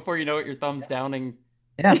 Before you know it, your thumb's downing.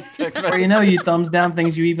 Yeah. Text Or you know, you thumbs down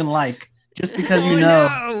things you even like. Just because you know.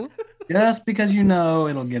 No. Just because you know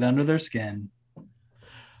it'll get under their skin.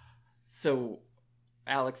 So,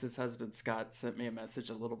 Alex's husband, Scott, sent me a message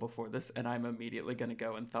a little before this, and I'm immediately going to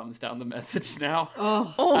go and thumbs down the message now.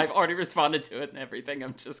 Oh. I've already responded to it and everything.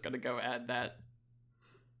 I'm just going to go add that.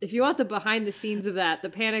 If you want the behind the scenes of that, the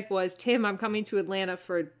panic was, Tim, I'm coming to Atlanta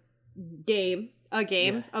for a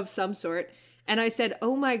game of some sort. And I said,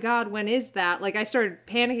 oh my God, when is that? Like, I started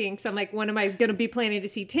panicking. So I'm like, when am I going to be planning to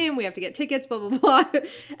see Tim? We have to get tickets, blah, blah, blah.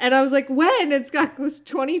 And I was like, when? And Scott goes,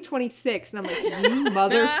 2026. And I'm like, you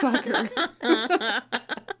motherfucker.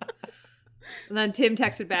 And then Tim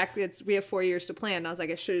texted back, we have 4 years to plan. And I was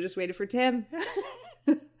like, I should have just waited for Tim.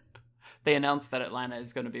 They announced that Atlanta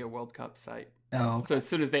is going to be a World Cup site. Oh, okay. So as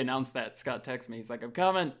soon as they announced that, Scott texts me. He's like, I'm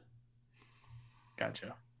coming.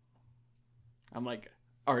 Gotcha. I'm like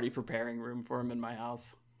already preparing room for him in my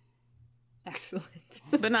house. Excellent.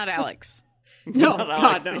 But not Alex. No, Not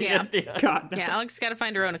God, Alex. no. Yeah. God, no. Yeah, Alex got to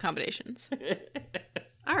find her own accommodations.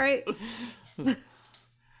 All right.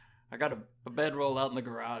 I got a bedroll out in the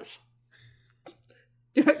garage.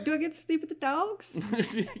 Do I get to sleep with the dogs?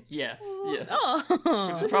 Yes. Yeah. Oh.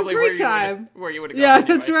 Which is is probably a great time. where you would have gone. Yeah,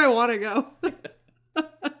 anyway. that's where I want to go.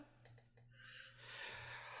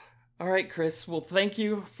 All right, Chris. Well, thank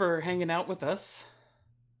you for hanging out with us.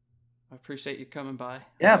 I appreciate you coming by.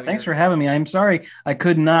 Yeah, thanks for having me. I'm sorry I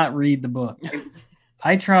could not read the book.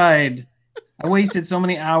 I tried. I wasted so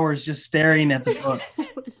many hours just staring at the book,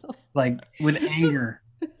 like with anger.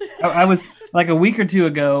 I was like a week or two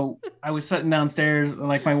ago, I was sitting downstairs,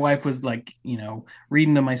 like my wife was like,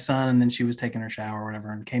 reading to my son, and then she was taking her shower or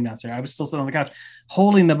whatever and came downstairs. I was still sitting on the couch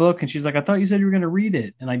holding the book, and she's like, I thought you said you were going to read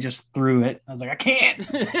it. And I just threw it. I was like, I can't.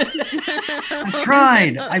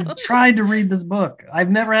 I've tried to read this book.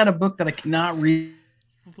 I've never had a book that I cannot read.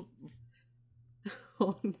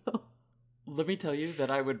 Oh, no. Let me tell you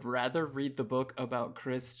that I would rather read the book about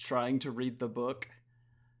Chris trying to read the book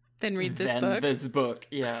Then read this than book. this book.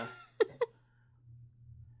 Yeah.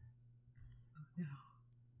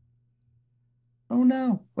 Oh,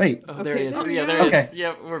 no. Wait, Oh, there he is. there we Yeah, go. there he Okay. is.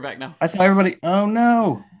 Yeah, we're back now. I saw everybody. Oh,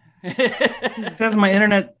 no. It says my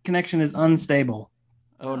internet connection is unstable.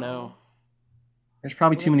 Oh, no. There's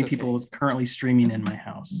probably Well, too many that's okay. people currently streaming in my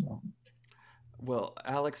house. So. Well,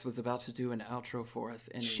 Alex was about to do an outro for us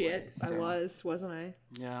anyway. Shit, I so- wasn't I?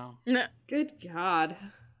 Yeah. No. Good God.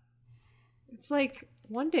 It's like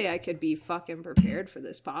one day I could be fucking prepared for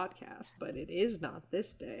this podcast, but it is not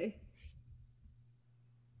this day.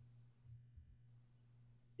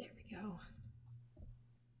 There we go.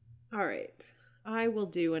 All right. I will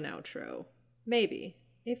do an outro. Maybe,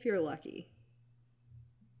 if you're lucky.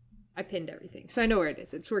 I pinned everything, so I know where it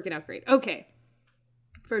is. It's working out great. Okay.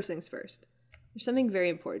 First things first. There's something very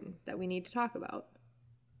important that we need to talk about.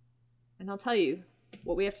 And I'll tell you,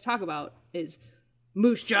 what we have to talk about is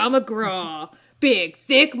Moose Jaw McGraw, Big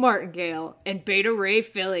Thick Martingale, and Beta Ray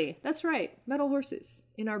Philly. That's right, metal horses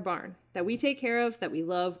in our barn that we take care of, that we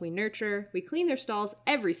love, we nurture, we clean their stalls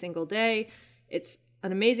every single day. It's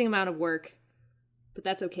an amazing amount of work, but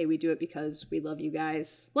that's okay. We do it because we love you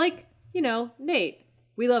guys. Like, Nate.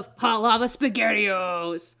 We love Hot Lava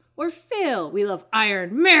SpaghettiOs. Or Phil. We love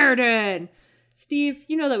Iron Meriden. Steve,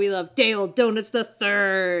 you know that we love Dale Donuts the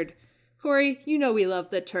Third. Corey, you know we love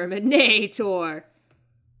the Terminator.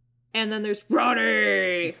 And then there's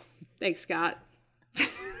Ronnie. Thanks, Scott. That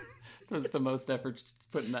was the most effort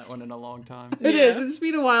put in that one in a long time. It Yeah. is. It's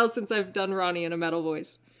been a while since I've done Ronnie in a metal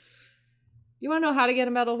voice. You want to know how to get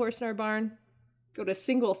a metal horse in our barn? Go to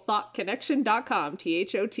singlethoughtconnection.com,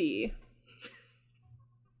 THOT.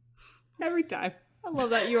 Every time. I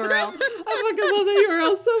love that URL. I fucking love that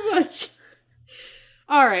URL so much.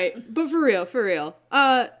 All right, but for real.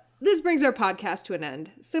 This brings our podcast to an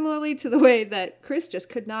end. Similarly to the way that Chris just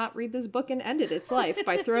could not read this book and ended its life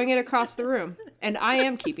by throwing it across the room. And I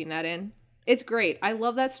am keeping that in. It's great. I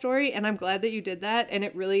love that story, and I'm glad that you did that. And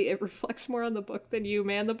it reflects more on the book than you,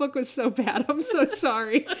 man. The book was so bad. I'm so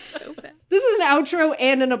sorry. So bad. This is an outro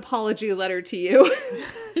and an apology letter to you.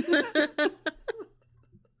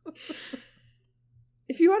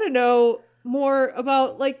 If you want to know more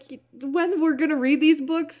about like when we're going to read these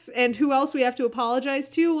books and who else we have to apologize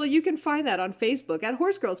to, well, you can find that on Facebook at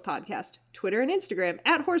Horse Girls Podcast, Twitter and Instagram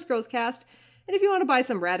at Horse Girls Cast. And if you want to buy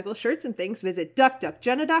some radical shirts and things, visit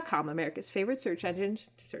duckduckjenna.com, America's favorite search engine,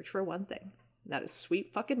 to search for one thing. That is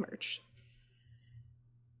sweet fucking merch.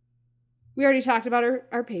 We already talked about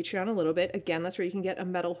our Patreon a little bit. Again, that's where you can get a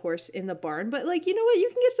metal horse in the barn. But, like, you know what? You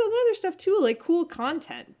can get some other stuff, too, like cool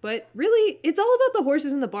content. But really, it's all about the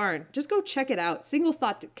horses in the barn. Just go check it out.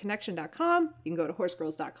 SingleThoughtConnection.com. You can go to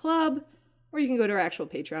horsegirls.club. Or you can go to our actual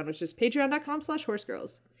Patreon, which is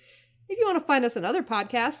patreon.com/horsegirls. If you want to find us on other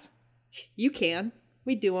podcasts, you can.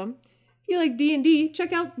 We do them. If you like D&D,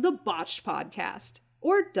 check out the Botched Podcast.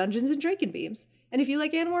 Or Dungeons and Drakenbeams. And if you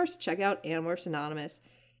like Animorphs, check out Animorphs Anonymous.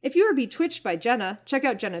 If you are be twitched by Jenna, check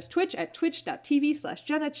out Jenna's Twitch at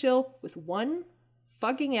twitch.tv/JennaChill with one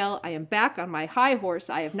fucking L. I am back on my high horse.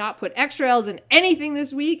 I have not put extra L's in anything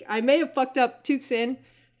this week. I may have fucked up Tucson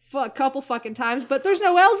a couple fucking times, but there's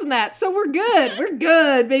no L's in that, so we're good. We're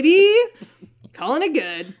good, baby. Calling it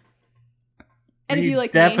good. And if you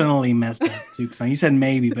like definitely messed up Tucson. You said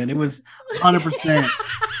maybe, but it was 100%. It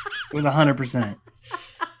was 100%.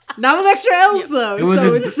 Not with extra L's though. It was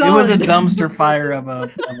solid. a dumpster fire of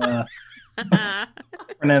a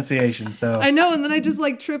pronunciation. So I know, and then I just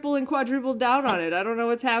like triple and quadruple down on it. I don't know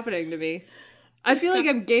what's happening to me. I feel like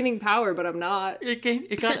I'm gaining power, but I'm not. It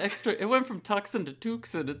got extra. It went from Tucson to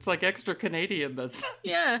Tucson. It's like extra Canadian. That's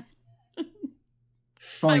Yeah. it's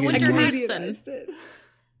only My getting winter worse. house.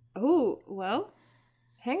 Oh, well,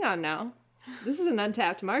 hang on now. This is an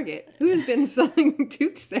untapped market. Who's been selling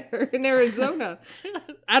toques there in Arizona?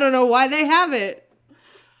 I don't know why they have it.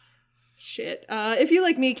 Shit. If you,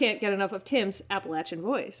 like me, can't get enough of Tim's Appalachian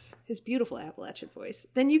voice, his beautiful Appalachian voice,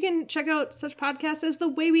 then you can check out such podcasts as The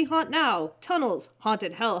Way We Haunt Now, Tunnels,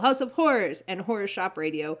 Haunted Hell, House of Horrors, and Horror Shop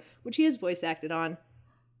Radio, which he has voice acted on.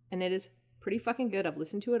 And it is pretty fucking good. I've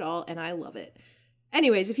listened to it all, and I love it.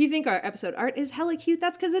 Anyways, if you think our episode art is hella cute,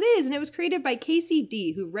 that's because it is, and it was created by Casey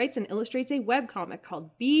D, who writes and illustrates a webcomic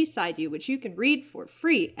called Beside You, which you can read for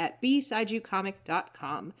free at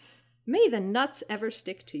besideyoucomic.com. May the nuts ever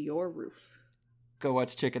stick to your roof. Go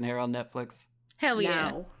watch Chicken Hair on Netflix. Hell yeah.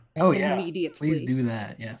 Now. Oh yeah, Immediately. please do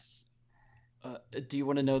that. Yes. Do you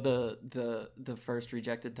want to know the first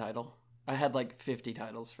rejected title? I had like 50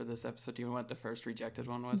 titles for this episode. Do you know what the first rejected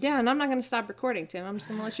one was? Yeah, and I'm not going to stop recording, Tim. I'm just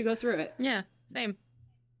going to let you go through it. Yeah, same.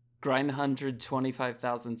 Grind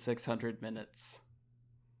 125,600 minutes.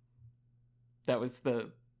 That was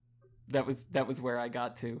where I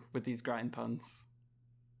got to with these grind puns.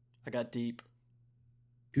 I got deep.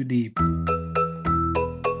 Too deep.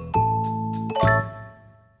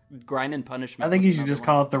 Grind and punishment. I think you should just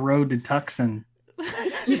call it The Road to Tucson.